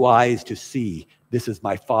you new eyes to see, this is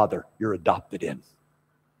my Father you're adopted in.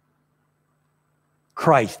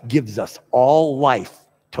 Christ gives us all life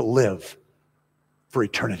to live for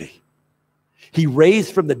eternity. He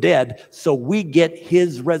raised from the dead, so we get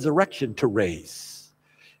His resurrection to raise.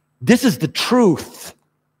 This is the truth.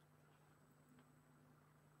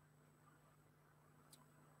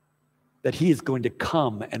 That He is going to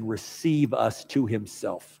come and receive us to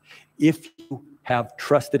Himself. If you have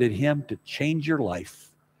trusted in Him to change your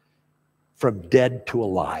life from dead to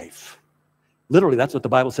alive. Literally, that's what the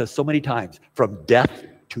Bible says so many times, from death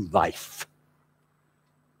to life.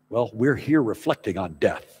 Well, we're here reflecting on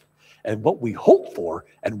death. And what we hope for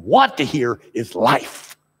and want to hear is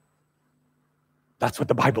life. That's what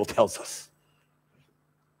the Bible tells us.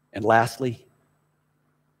 And lastly,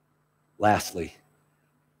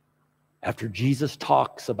 after Jesus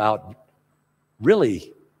talks about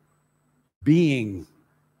really being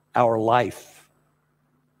our life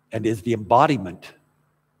and is the embodiment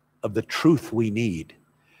of the truth we need.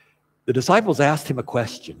 The disciples asked him a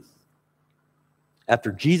question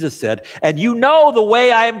after Jesus said, "And you know the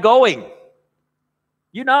way I am going."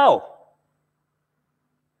 You know.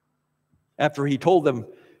 After he told them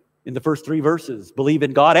in the first 3 verses, believe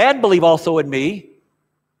in God and believe also in me.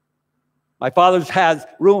 My Father's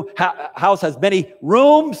house has many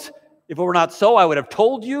rooms. If it were not so, I would have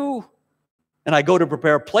told you. And I go to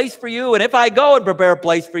prepare a place for you. And if I go and prepare a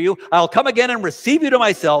place for you, I'll come again and receive you to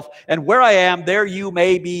myself. And where I am, there you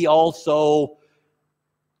may be also.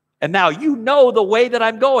 And now you know the way that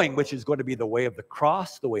I'm going, which is going to be the way of the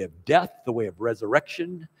cross, the way of death, the way of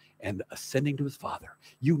resurrection, and ascending to his Father.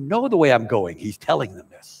 You know the way I'm going. He's telling them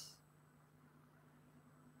this.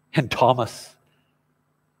 And Thomas,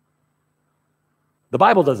 the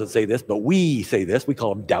Bible doesn't say this, but we say this. We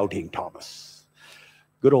call him Doubting Thomas.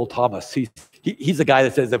 Good old Thomas. He's the guy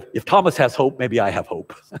that says, if Thomas has hope, maybe I have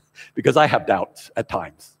hope. Because I have doubts at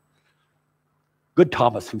times. Good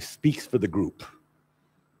Thomas who speaks for the group.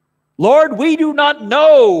 Lord, we do not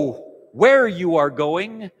know where you are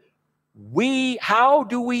going. How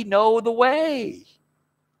do we know the way?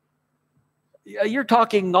 You're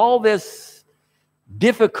talking all this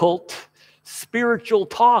difficult spiritual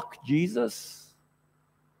talk, Jesus.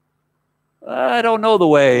 I don't know the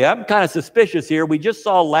way. I'm kind of suspicious here. We just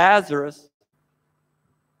saw Lazarus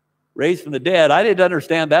raised from the dead. I didn't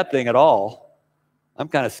understand that thing at all. I'm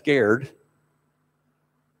kind of scared.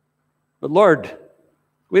 But Lord,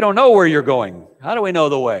 we don't know where you're going. How do we know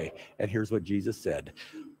the way? And here's what Jesus said.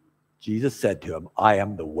 Jesus said to him, I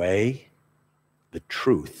am the way, the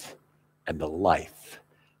truth, and the life.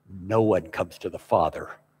 No one comes to the Father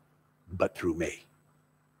but through me.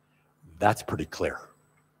 That's pretty clear.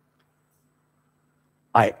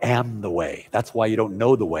 I am the way. That's why you don't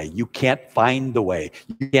know the way. You can't find the way.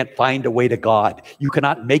 You can't find a way to God. You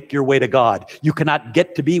cannot make your way to God. You cannot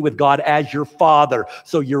get to be with God as your Father.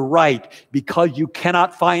 So you're right. Because you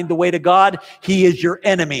cannot find the way to God, He is your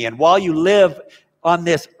enemy. And while you live on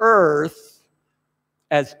this earth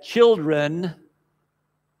as children,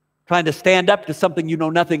 trying to stand up to something you know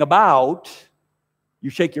nothing about, you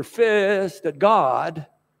shake your fist at God.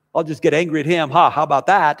 I'll just get angry at Him. How about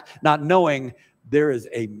that? Not knowing there is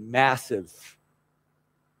a massive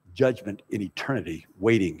judgment in eternity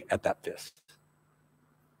waiting at that fist.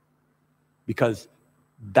 Because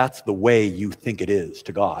that's the way you think it is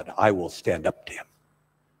to God. I will stand up to Him.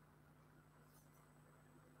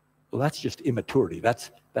 Well, that's just immaturity.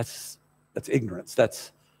 That's ignorance.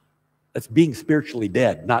 That's being spiritually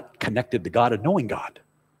dead, not connected to God and knowing God.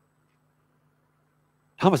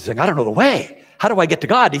 Thomas is saying, I don't know the way. How do I get to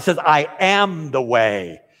God? He says, I am the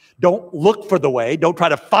way. Don't look for the way. Don't try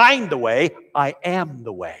to find the way. I am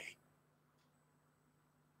the way.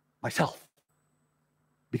 Myself.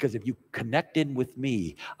 Because if you connect in with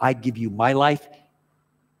me, I give you my life,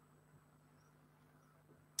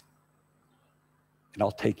 and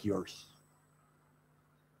I'll take yours.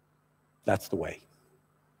 That's the way.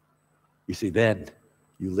 You see, then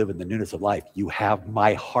you live in the newness of life. You have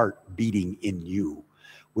my heart beating in you.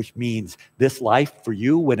 Which means this life for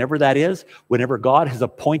you, whenever that is, whenever God has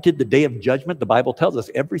appointed the day of judgment, the Bible tells us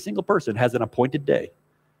every single person has an appointed day.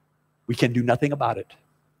 We can do nothing about it.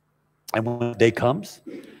 And when the day comes,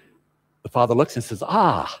 the Father looks and says,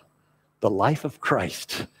 the life of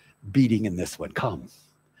Christ beating in this one. Come,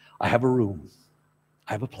 I have a room.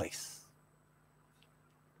 I have a place.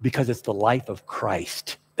 Because it's the life of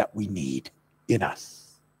Christ that we need in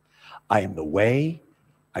us. I am the way,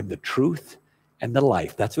 I'm the truth, and the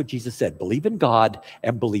life. That's what Jesus said. Believe in God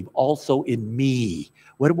and believe also in me.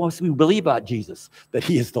 What must we believe about Jesus? That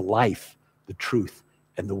He is the life, the truth,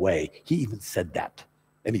 and the way. He even said that,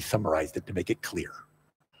 and He summarized it to make it clear.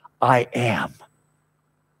 I am.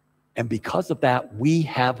 And because of that, we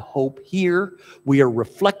have hope here. We are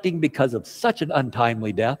reflecting because of such an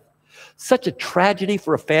untimely death, such a tragedy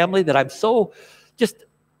for a family that I'm so just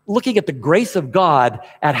looking at the grace of God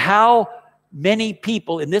at how many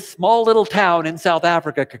people in this small little town in South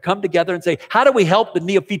Africa could come together and say, how do we help the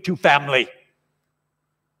Neophytou family?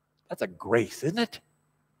 That's a grace, isn't it?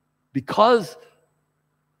 Because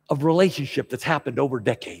of relationship that's happened over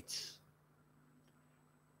decades.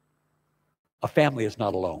 A family is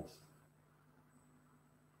not alone.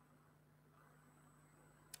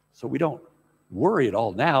 So we don't worry at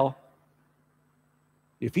all now.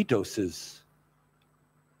 Neophytos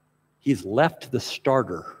he's left the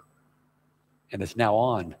starter and is now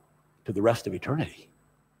on to the rest of eternity.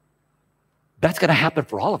 That's going to happen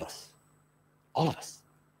for all of us. All of us.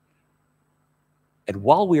 And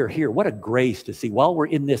while we are here, what a grace to see. While we're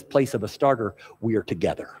in this place of a starter, we are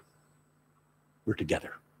together. We're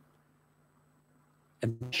together.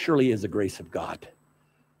 And surely is the grace of God.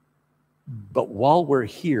 But while we're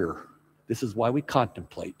here, this is why we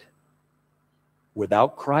contemplate.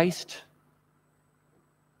 Without Christ,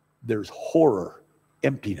 there's horror,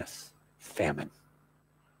 emptiness, famine.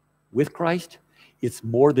 With Christ, it's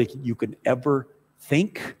more than you can ever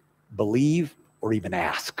think, believe, or even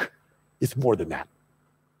ask. It's more than that.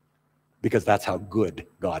 Because that's how good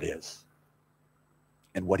God is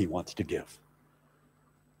and what he wants to give.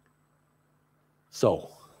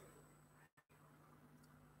 So,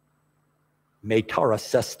 me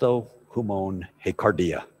tarasesto humon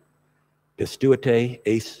hecardia, pistuite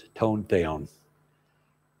eis ton theon,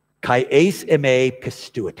 kai eis eme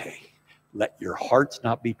pistuite. Let your hearts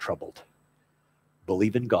not be troubled.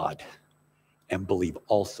 Believe in God and believe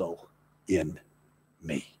also in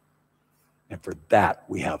me. And for that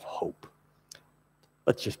we have hope.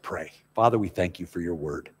 Let's just pray. Father, we thank you for your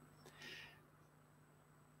word.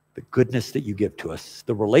 The goodness that you give to us,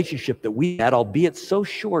 the relationship that we had, albeit so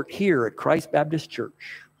short here at Christ Baptist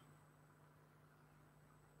Church.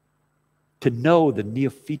 To know the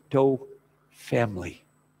Neophytou family.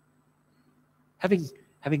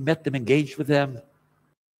 Having met them, engaged with them,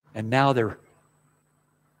 and now they're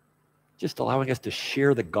just allowing us to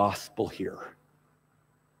share the gospel here.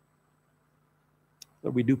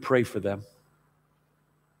 Lord, we do pray for them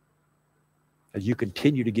as you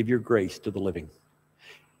continue to give your grace to the living.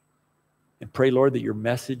 And pray, Lord, that your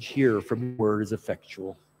message here from your word is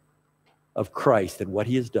effectual of Christ and what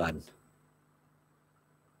he has done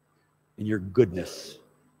and your goodness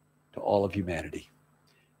to all of humanity.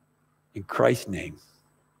 In Christ's name,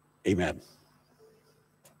 amen.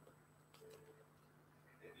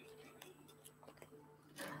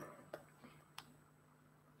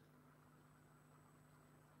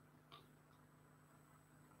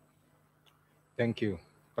 Thank you,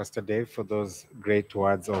 Pastor Dave, for those great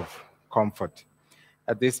words of comfort.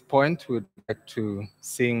 At this point, we'd like to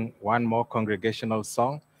sing one more congregational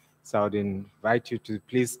song. So I would invite you to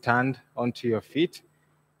please stand onto your feet.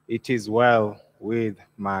 It is well with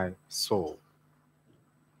my soul.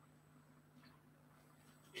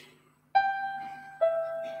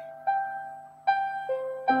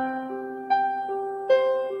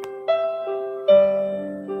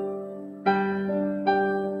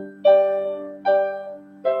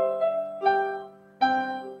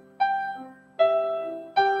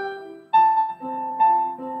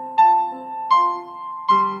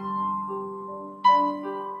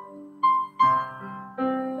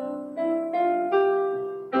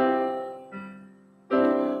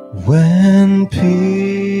 When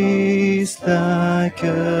peace like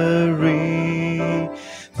a river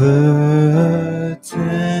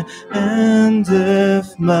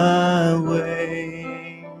tendeth my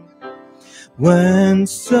way, when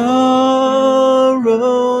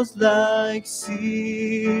sorrows like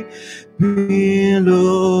sea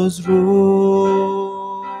billows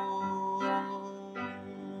roll,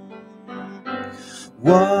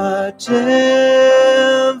 whatever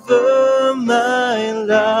my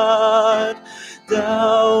lot,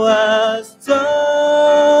 thou hast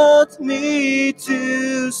taught me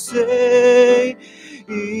to say,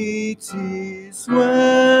 it is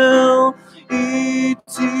well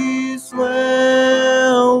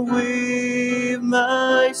with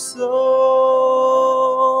my soul.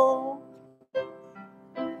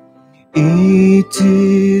 It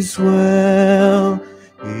is well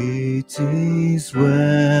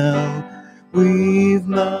with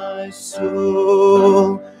my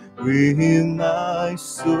soul, with my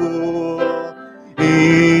soul.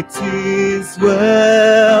 It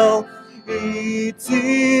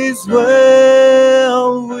is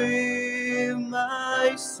well with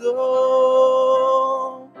my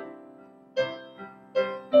soul.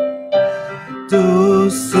 Though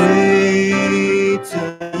Satan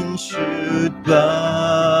should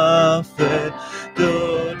buffet,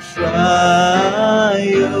 though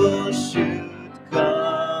trial should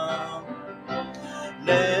come,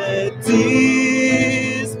 let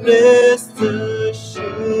this blessed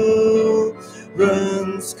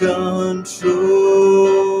assurance control,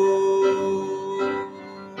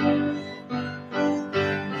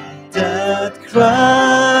 that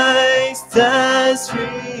Christ has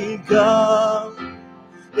regard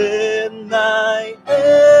in my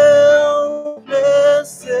helpless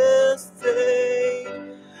estate,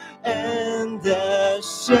 and has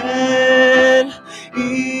shed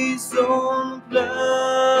his own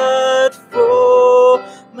blood for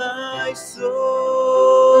my soul.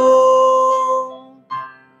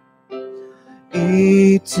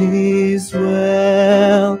 It is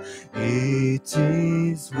well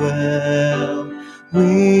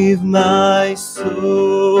with my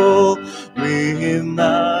soul, with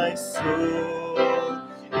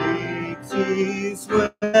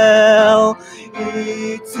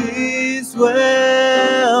is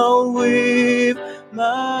well with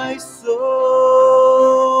my soul.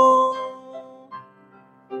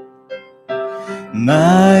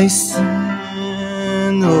 My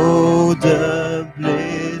sin, oh, the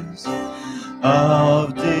bliss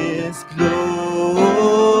of this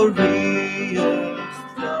glorious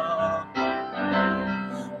dawn.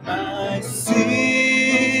 My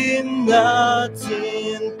sin, not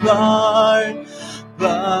in part,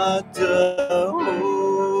 but the whole,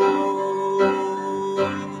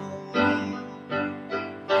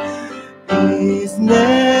 is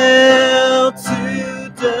nailed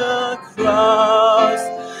to the cross,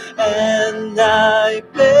 and I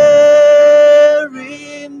bear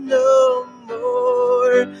him no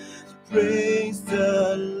more. Praise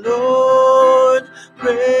the Lord,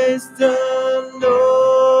 praise the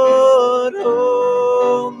Lord,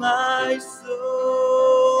 oh my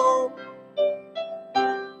soul.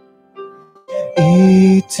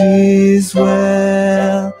 It is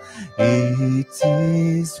well, it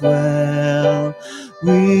is well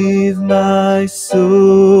with my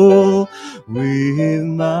soul, with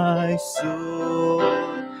my soul.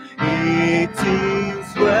 It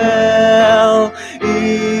is well,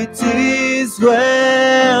 it is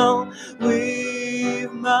well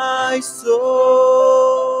with my soul.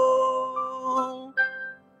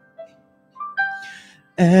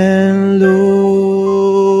 And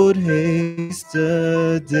Lord, haste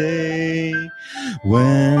the day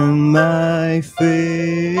when my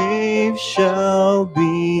faith shall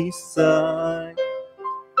be sight.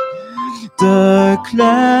 The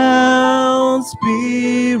clouds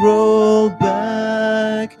be rolled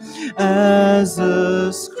back as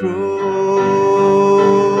a scroll.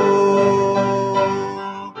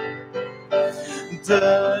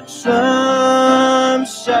 The trump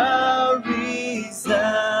shall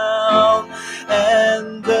resound,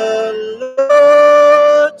 and the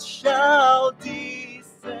Lord shall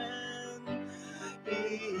descend.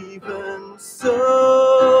 Even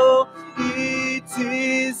so, it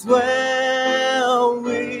is well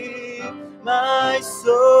with my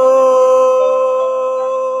soul.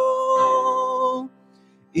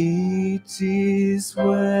 It is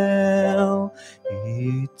well,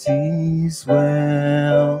 it is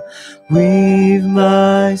well with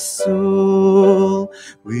my soul,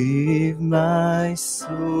 with my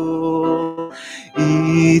soul.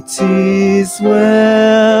 It is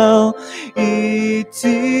well, it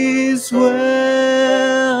is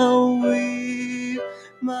well with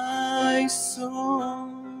my soul.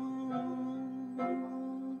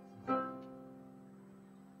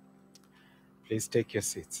 Please take your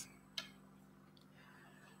seats.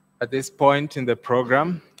 At this point in the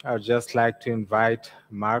program, I would just like to invite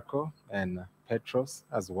Marco and Petros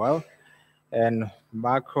as well. And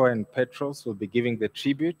Marco and Petros will be giving the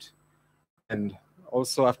tribute. And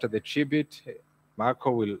also after the tribute,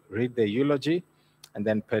 Marco will read the eulogy, and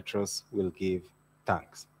then Petros will give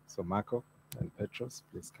thanks. So Marco and Petros,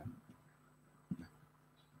 please come.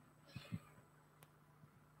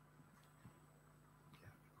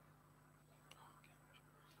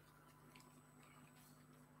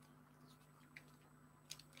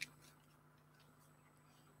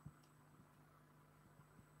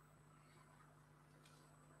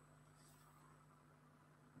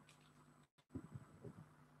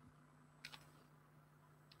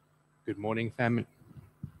 Good morning, family.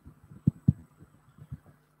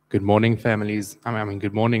 Good morning, families.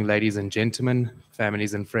 Good morning, ladies and gentlemen,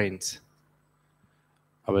 families and friends.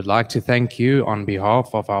 I would like to thank you on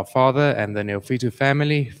behalf of our father and the Neophytou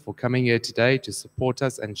family for coming here today to support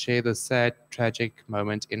us and share this sad, tragic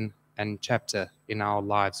moment and chapter in our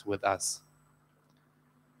lives with us.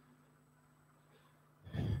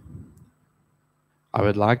 I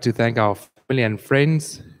would like to thank our family and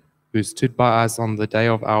friends who stood by us on the day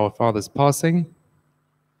of our father's passing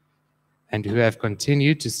and who have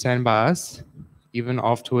continued to stand by us even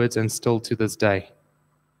afterwards and still to this day.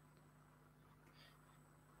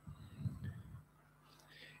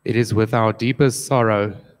 It is with our deepest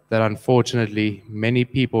sorrow that unfortunately many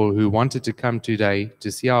people who wanted to come today to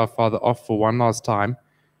see our father off for one last time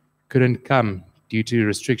couldn't come due to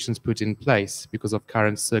restrictions put in place because of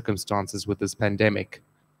current circumstances with this pandemic.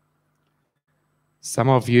 Some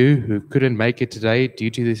of you who couldn't make it today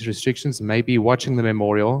due to these restrictions may be watching the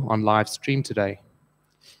memorial on live stream today.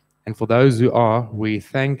 And for those who are, we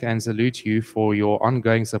thank and salute you for your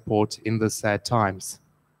ongoing support in these sad times.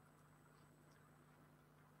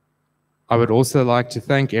 I would also like to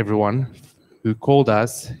thank everyone who called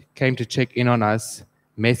us, came to check in on us,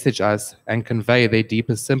 message us, and convey their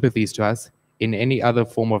deepest sympathies to us in any other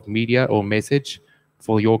form of media or message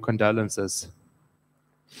for your condolences.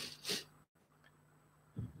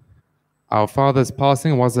 Our father's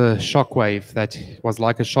passing was like a shockwave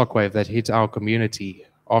that hit our community.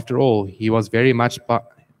 After all, he was very much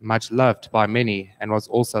loved by many and was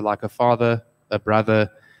also like a father, a brother,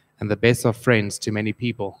 and the best of friends to many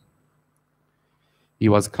people. He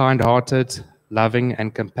was kind-hearted, loving,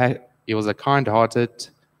 and compassionate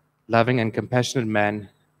man,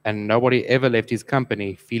 and nobody ever left his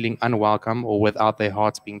company feeling unwelcome or without their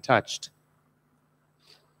hearts being touched.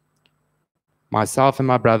 Myself and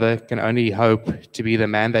my brother can only hope to be the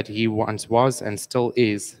man that he once was and still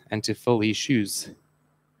is, and to fill his shoes,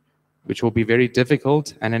 which will be very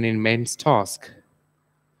difficult and an immense task.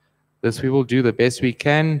 This we will do the best we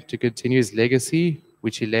can to continue his legacy,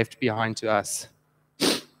 which he left behind to us.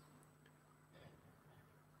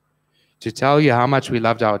 To tell you how much we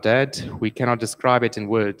loved our dad, we cannot describe it in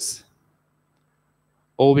words.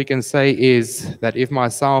 All we can say is that if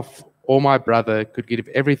myself or my brother could give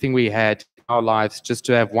everything we had in our lives just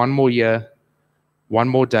to have one more year, one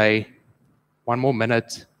more day, one more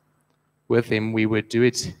minute with him, we would do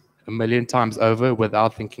it 1,000,000 times over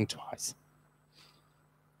without thinking twice.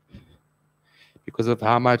 Because of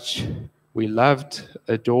how much we loved,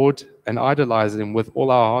 adored, and idolized him with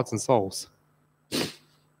all our hearts and souls.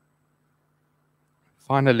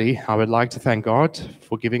 Finally, I would like to thank God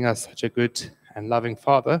for giving us such a good and loving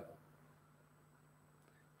Father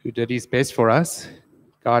who did his best for us,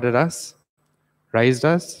 guided us, raised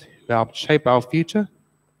us, who helped shape our future,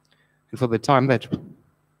 and for the time that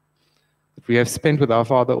we have spent with our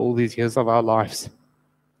Father all these years of our lives.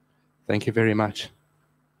 Thank you very much.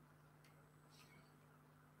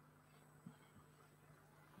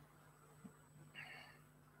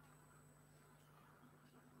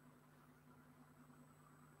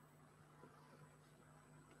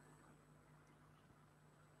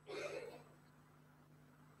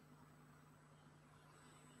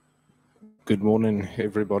 Good morning,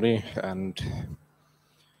 everybody, and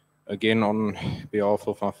again, on behalf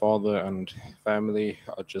of my father and family,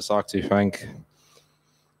 I'd just like to thank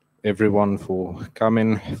everyone for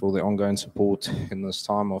coming, for the ongoing support in this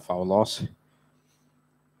time of our loss,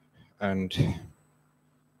 and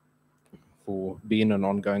for being an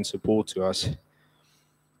ongoing support to us.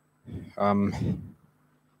 I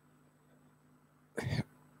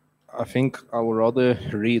think I would rather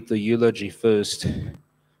read the eulogy first,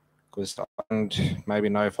 because I don't maybe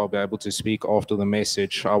know if I'll be able to speak after the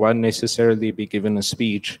message. I won't necessarily be given a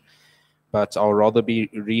speech, but I'll rather be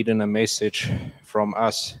reading a message from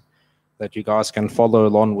us that you guys can follow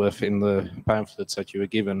along with in the pamphlets that you were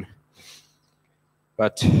given.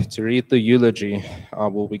 But to read the eulogy, I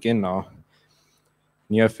will begin now.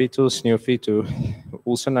 Neophytos Neophytou,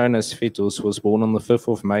 also known as Phytos, was born on the 5th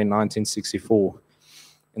of May 1964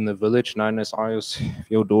 in the village known as Ios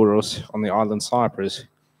Theodoros on the island Cyprus.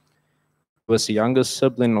 He was the youngest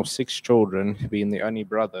sibling of 6 children, being the only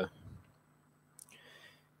brother.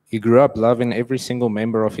 He grew up loving every single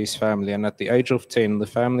member of his family, and at the age of 10, the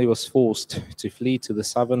family was forced to flee to the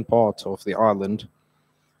southern part of the island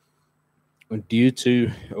due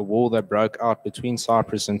to a war that broke out between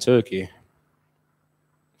Cyprus and Turkey.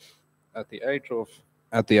 At the age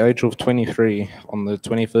of 23, on the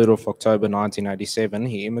 23rd of October 1987,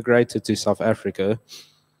 he immigrated to South Africa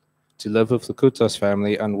to live with the Kutas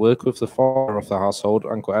family and work with the father of the household,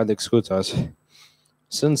 Uncle Alex Kutas.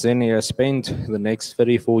 Since then, he has spent the next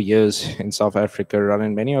 34 years in South Africa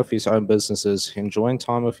running many of his own businesses, enjoying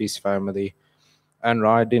time with his family, and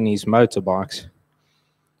riding his motorbikes.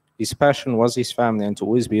 His passion was his family and to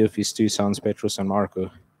always be with his 2 sons, Petros and Marco.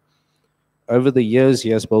 Over the years, he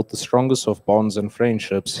has built the strongest of bonds and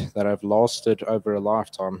friendships that have lasted over a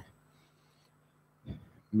lifetime.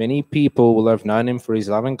 Many people will have known him for his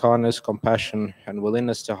loving kindness, compassion, and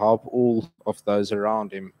willingness to help all of those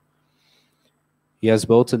around him. He has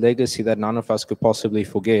built a legacy that none of us could possibly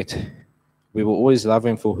forget. We will always love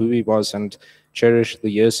him for who he was and cherish the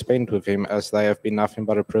years spent with him, as they have been nothing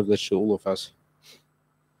but a privilege to all of us.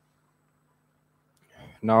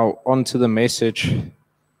 Now, on to the message.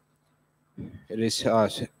 It is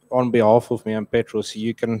on behalf of me and Petros.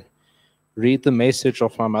 You can read the message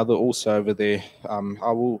of my mother also over there.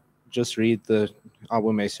 I will just read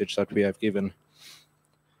our message that we have given.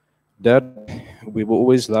 Dad, we will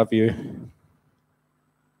always love you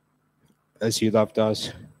as you loved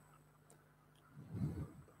us.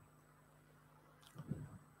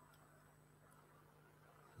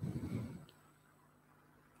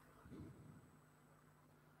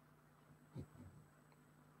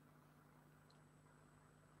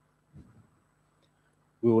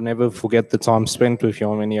 We will never forget the time spent with you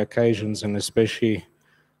on many occasions, and especially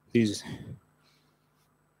these.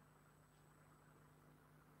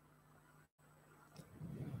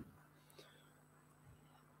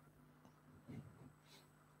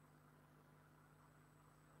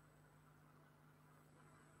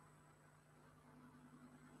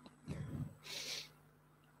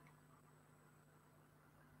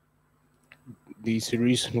 these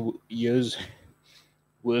recent years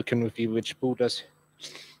working with you, which brought us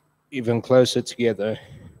even closer together.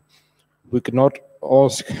 We could not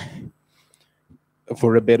ask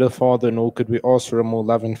for a better father, nor could we ask for a more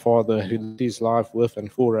loving father who lived his life with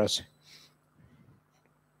and for us.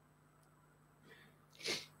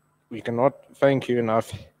 We cannot thank you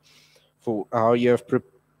enough for how you have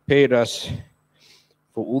prepared us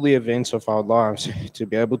for all the events of our lives, to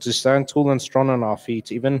be able to stand tall and strong on our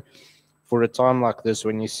feet, even for a time like this,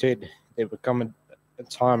 when you said there would come a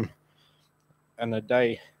time and a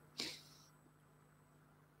day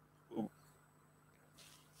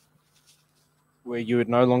where you would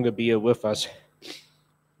no longer be here with us.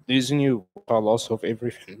 Losing you was our loss of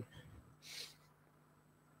everything.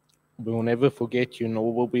 We will never forget you,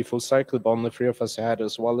 nor will we forsake the bond the three of us had,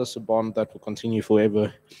 as well as a bond that will continue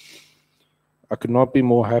forever. I could not be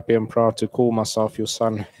more happy and proud to call myself your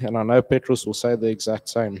son, and I know Petrus will say the exact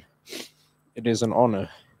same. It is an honor.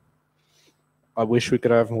 I wish we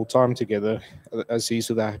could have more time together, as these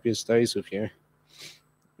are the happiest days with you.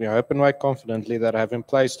 We hope and wait confidently that having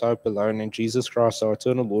placed hope alone in Jesus Christ, our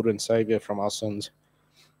eternal Lord and Savior, from our sins,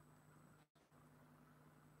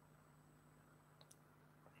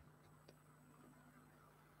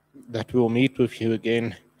 that we will meet with you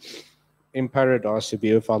again in paradise to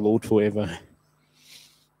be with our Lord forever.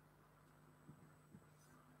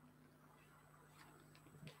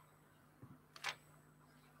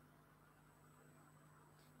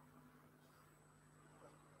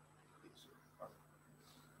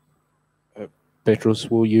 Petrus,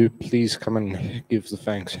 will you please come and give the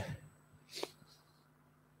thanks?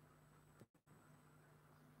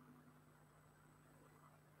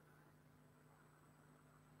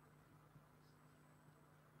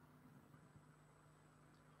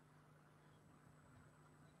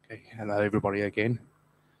 Okay, hello everybody again.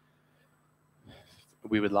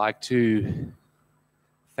 We would like to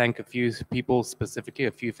thank a few people specifically,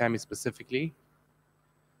 a few families specifically.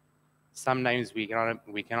 Some names we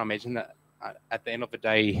cannot mention. That at the end of the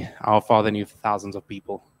day, our Father knew thousands of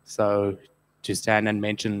people. So to stand and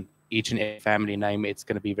mention each and every family name, it's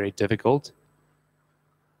going to be very difficult.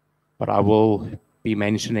 But I will be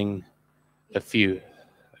mentioning a few.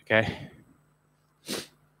 Okay.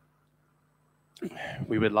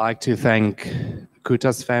 We would like to thank the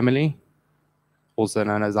Kutas family, also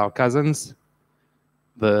known as our cousins,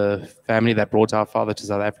 the family that brought our father to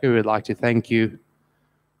South Africa. We would like to thank you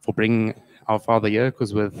for bringing our father here,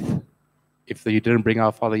 because if you didn't bring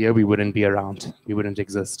our father here, we wouldn't be around. We wouldn't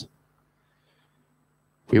exist.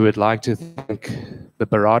 We would like to thank the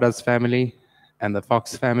Baradas family and the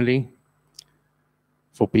Fox family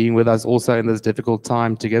for being with us also in this difficult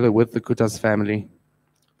time, together with the Kutas family,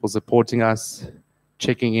 for supporting us,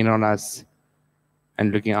 checking in on us,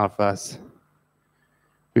 and looking out for us.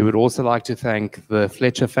 We would also like to thank the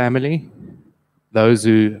Fletcher family, those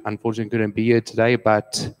who unfortunately couldn't be here today,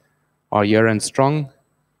 but are here and strong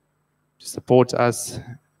to support us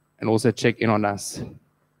and also check in on us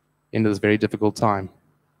in this very difficult time.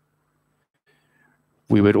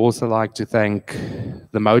 We would also like to thank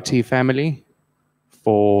the Moti family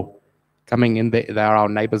for coming in. They are our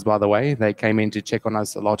neighbors, by the way. They came in to check on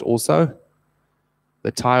us a lot also.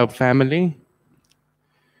 The Tayob family.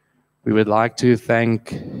 We would like to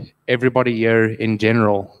thank everybody here in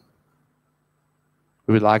general.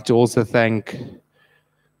 We would like to also thank,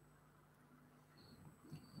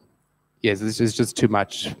 yes, this is just too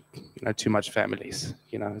much, too much families,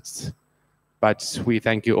 but we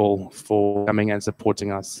thank you all for coming and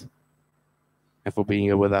supporting us and for being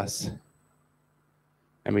here with us.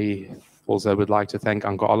 And we also would like to thank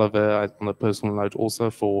Uncle Oliver on a personal note also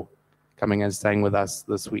for coming and staying with us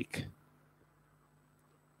this week.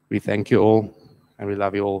 We thank you all and we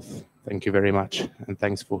love you all. Thank you very much. And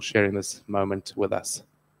thanks for sharing this moment with us.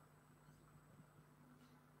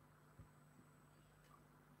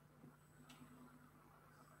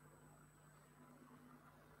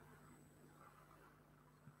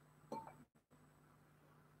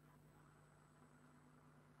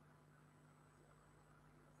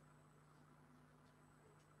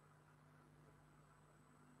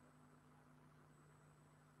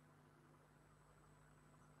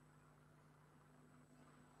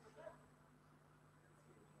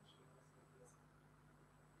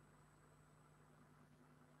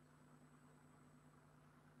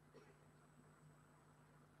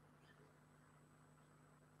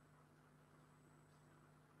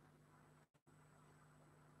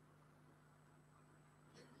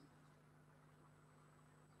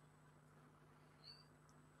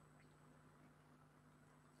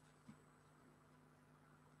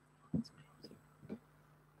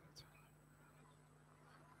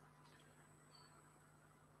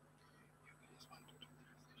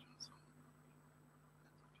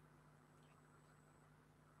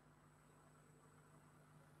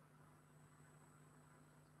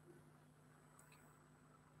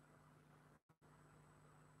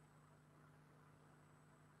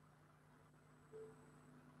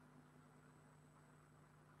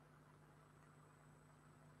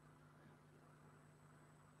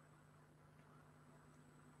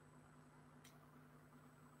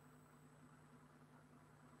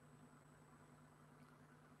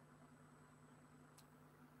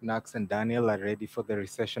 Knox and Daniel are ready for the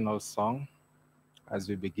recessional song as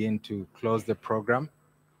we begin to close the program.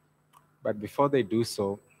 But before they do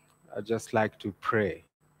so, I'd just like to pray.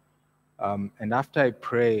 And after I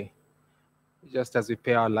pray, just as we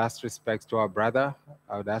pay our last respects to our brother,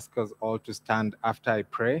 I would ask us all to stand after I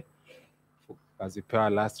pray as we pay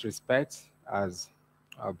our last respects as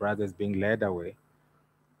our brother is being led away.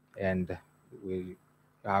 And we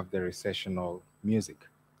have the recessional music.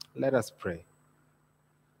 Let us pray.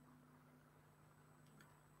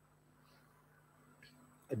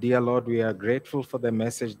 Dear Lord, we are grateful for the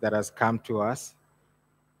message that has come to us,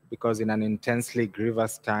 because in an intensely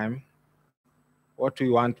grievous time, what we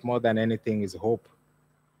want more than anything is hope.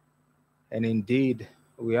 And indeed,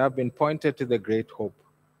 we have been pointed to the great hope,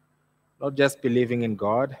 not just believing in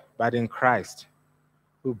God, but in Christ,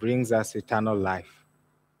 who brings us eternal life.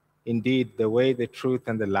 Indeed, the way, the truth,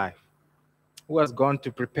 and the life, who has gone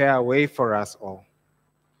to prepare a way for us all.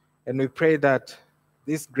 And we pray that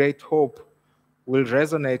this great hope will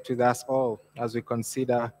resonate with us all as we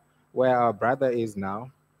consider where our brother is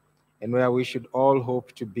now and where we should all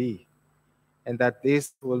hope to be. And that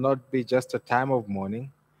this will not be just a time of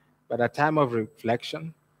mourning, but a time of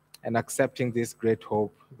reflection and accepting this great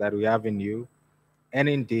hope that we have in you, and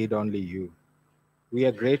indeed only you. We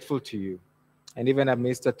are grateful to you. And even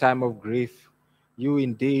amidst a time of grief, you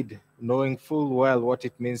indeed, knowing full well what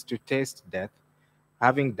it means to taste death,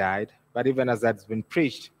 having died, but even as that's been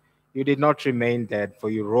preached, you did not remain dead, for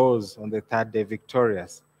you rose on the third day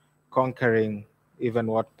victorious, conquering even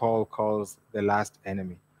what Paul calls the last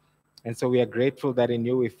enemy. And so we are grateful that in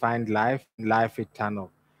you we find life and life eternal,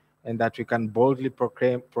 and that we can boldly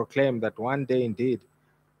proclaim that one day indeed,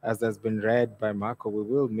 as has been read by Marco, we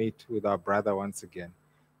will meet with our brother once again.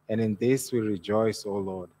 And in this we rejoice, O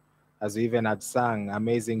Lord, as we even had sung,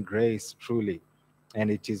 Amazing Grace, truly, and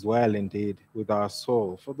it is well indeed with our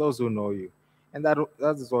soul, for those who know you. And that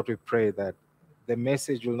is what we pray, that the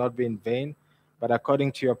message will not be in vain, but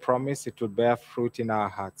according to your promise, it will bear fruit in our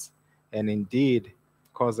hearts, and indeed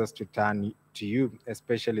cause us to turn to you,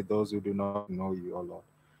 especially those who do not know you, O Lord.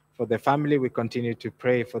 For the family, we continue to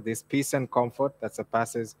pray for this peace and comfort that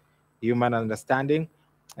surpasses human understanding,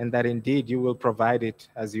 and that indeed you will provide it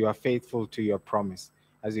as you are faithful to your promise,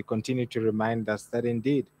 as you continue to remind us that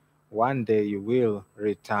indeed one day you will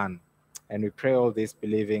return. And we pray all this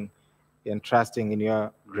believing and trusting in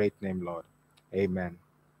your great name, Lord. Amen.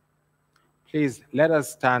 Please let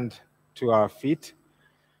us stand to our feet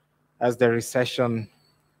as the recession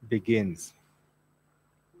begins.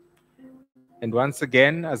 And once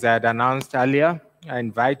again, as I had announced earlier, I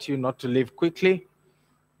invite you not to leave quickly,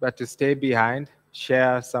 but to stay behind,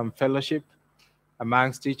 share some fellowship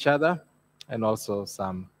amongst each other, and also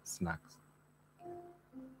some snacks.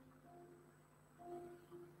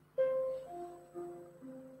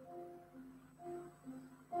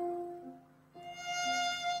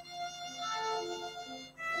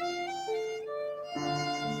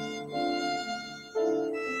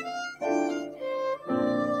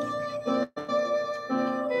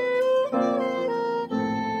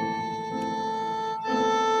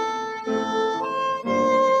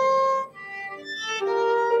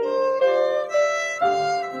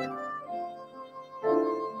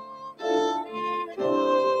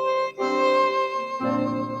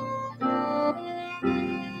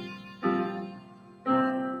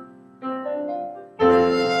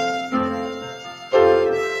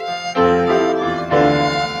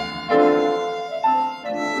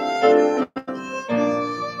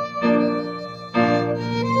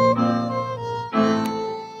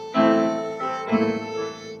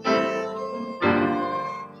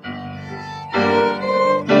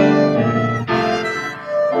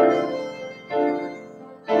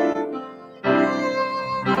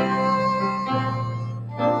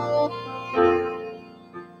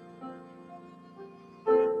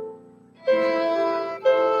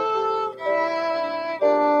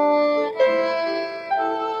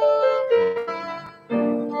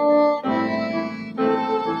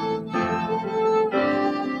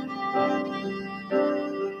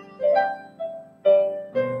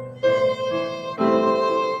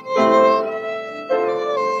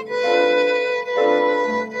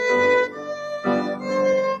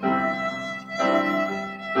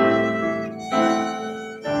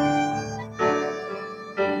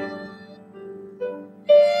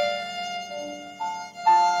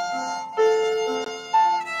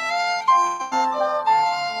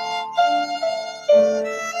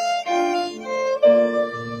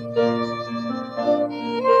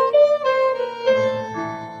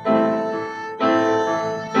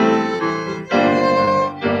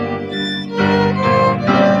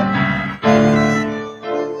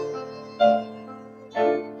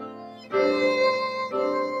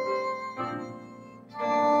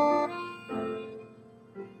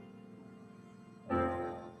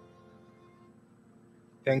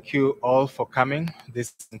 Thank you all for coming.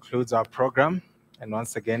 This concludes our program. And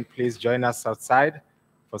once again, please join us outside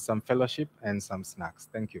for some fellowship and some snacks.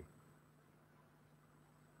 Thank you.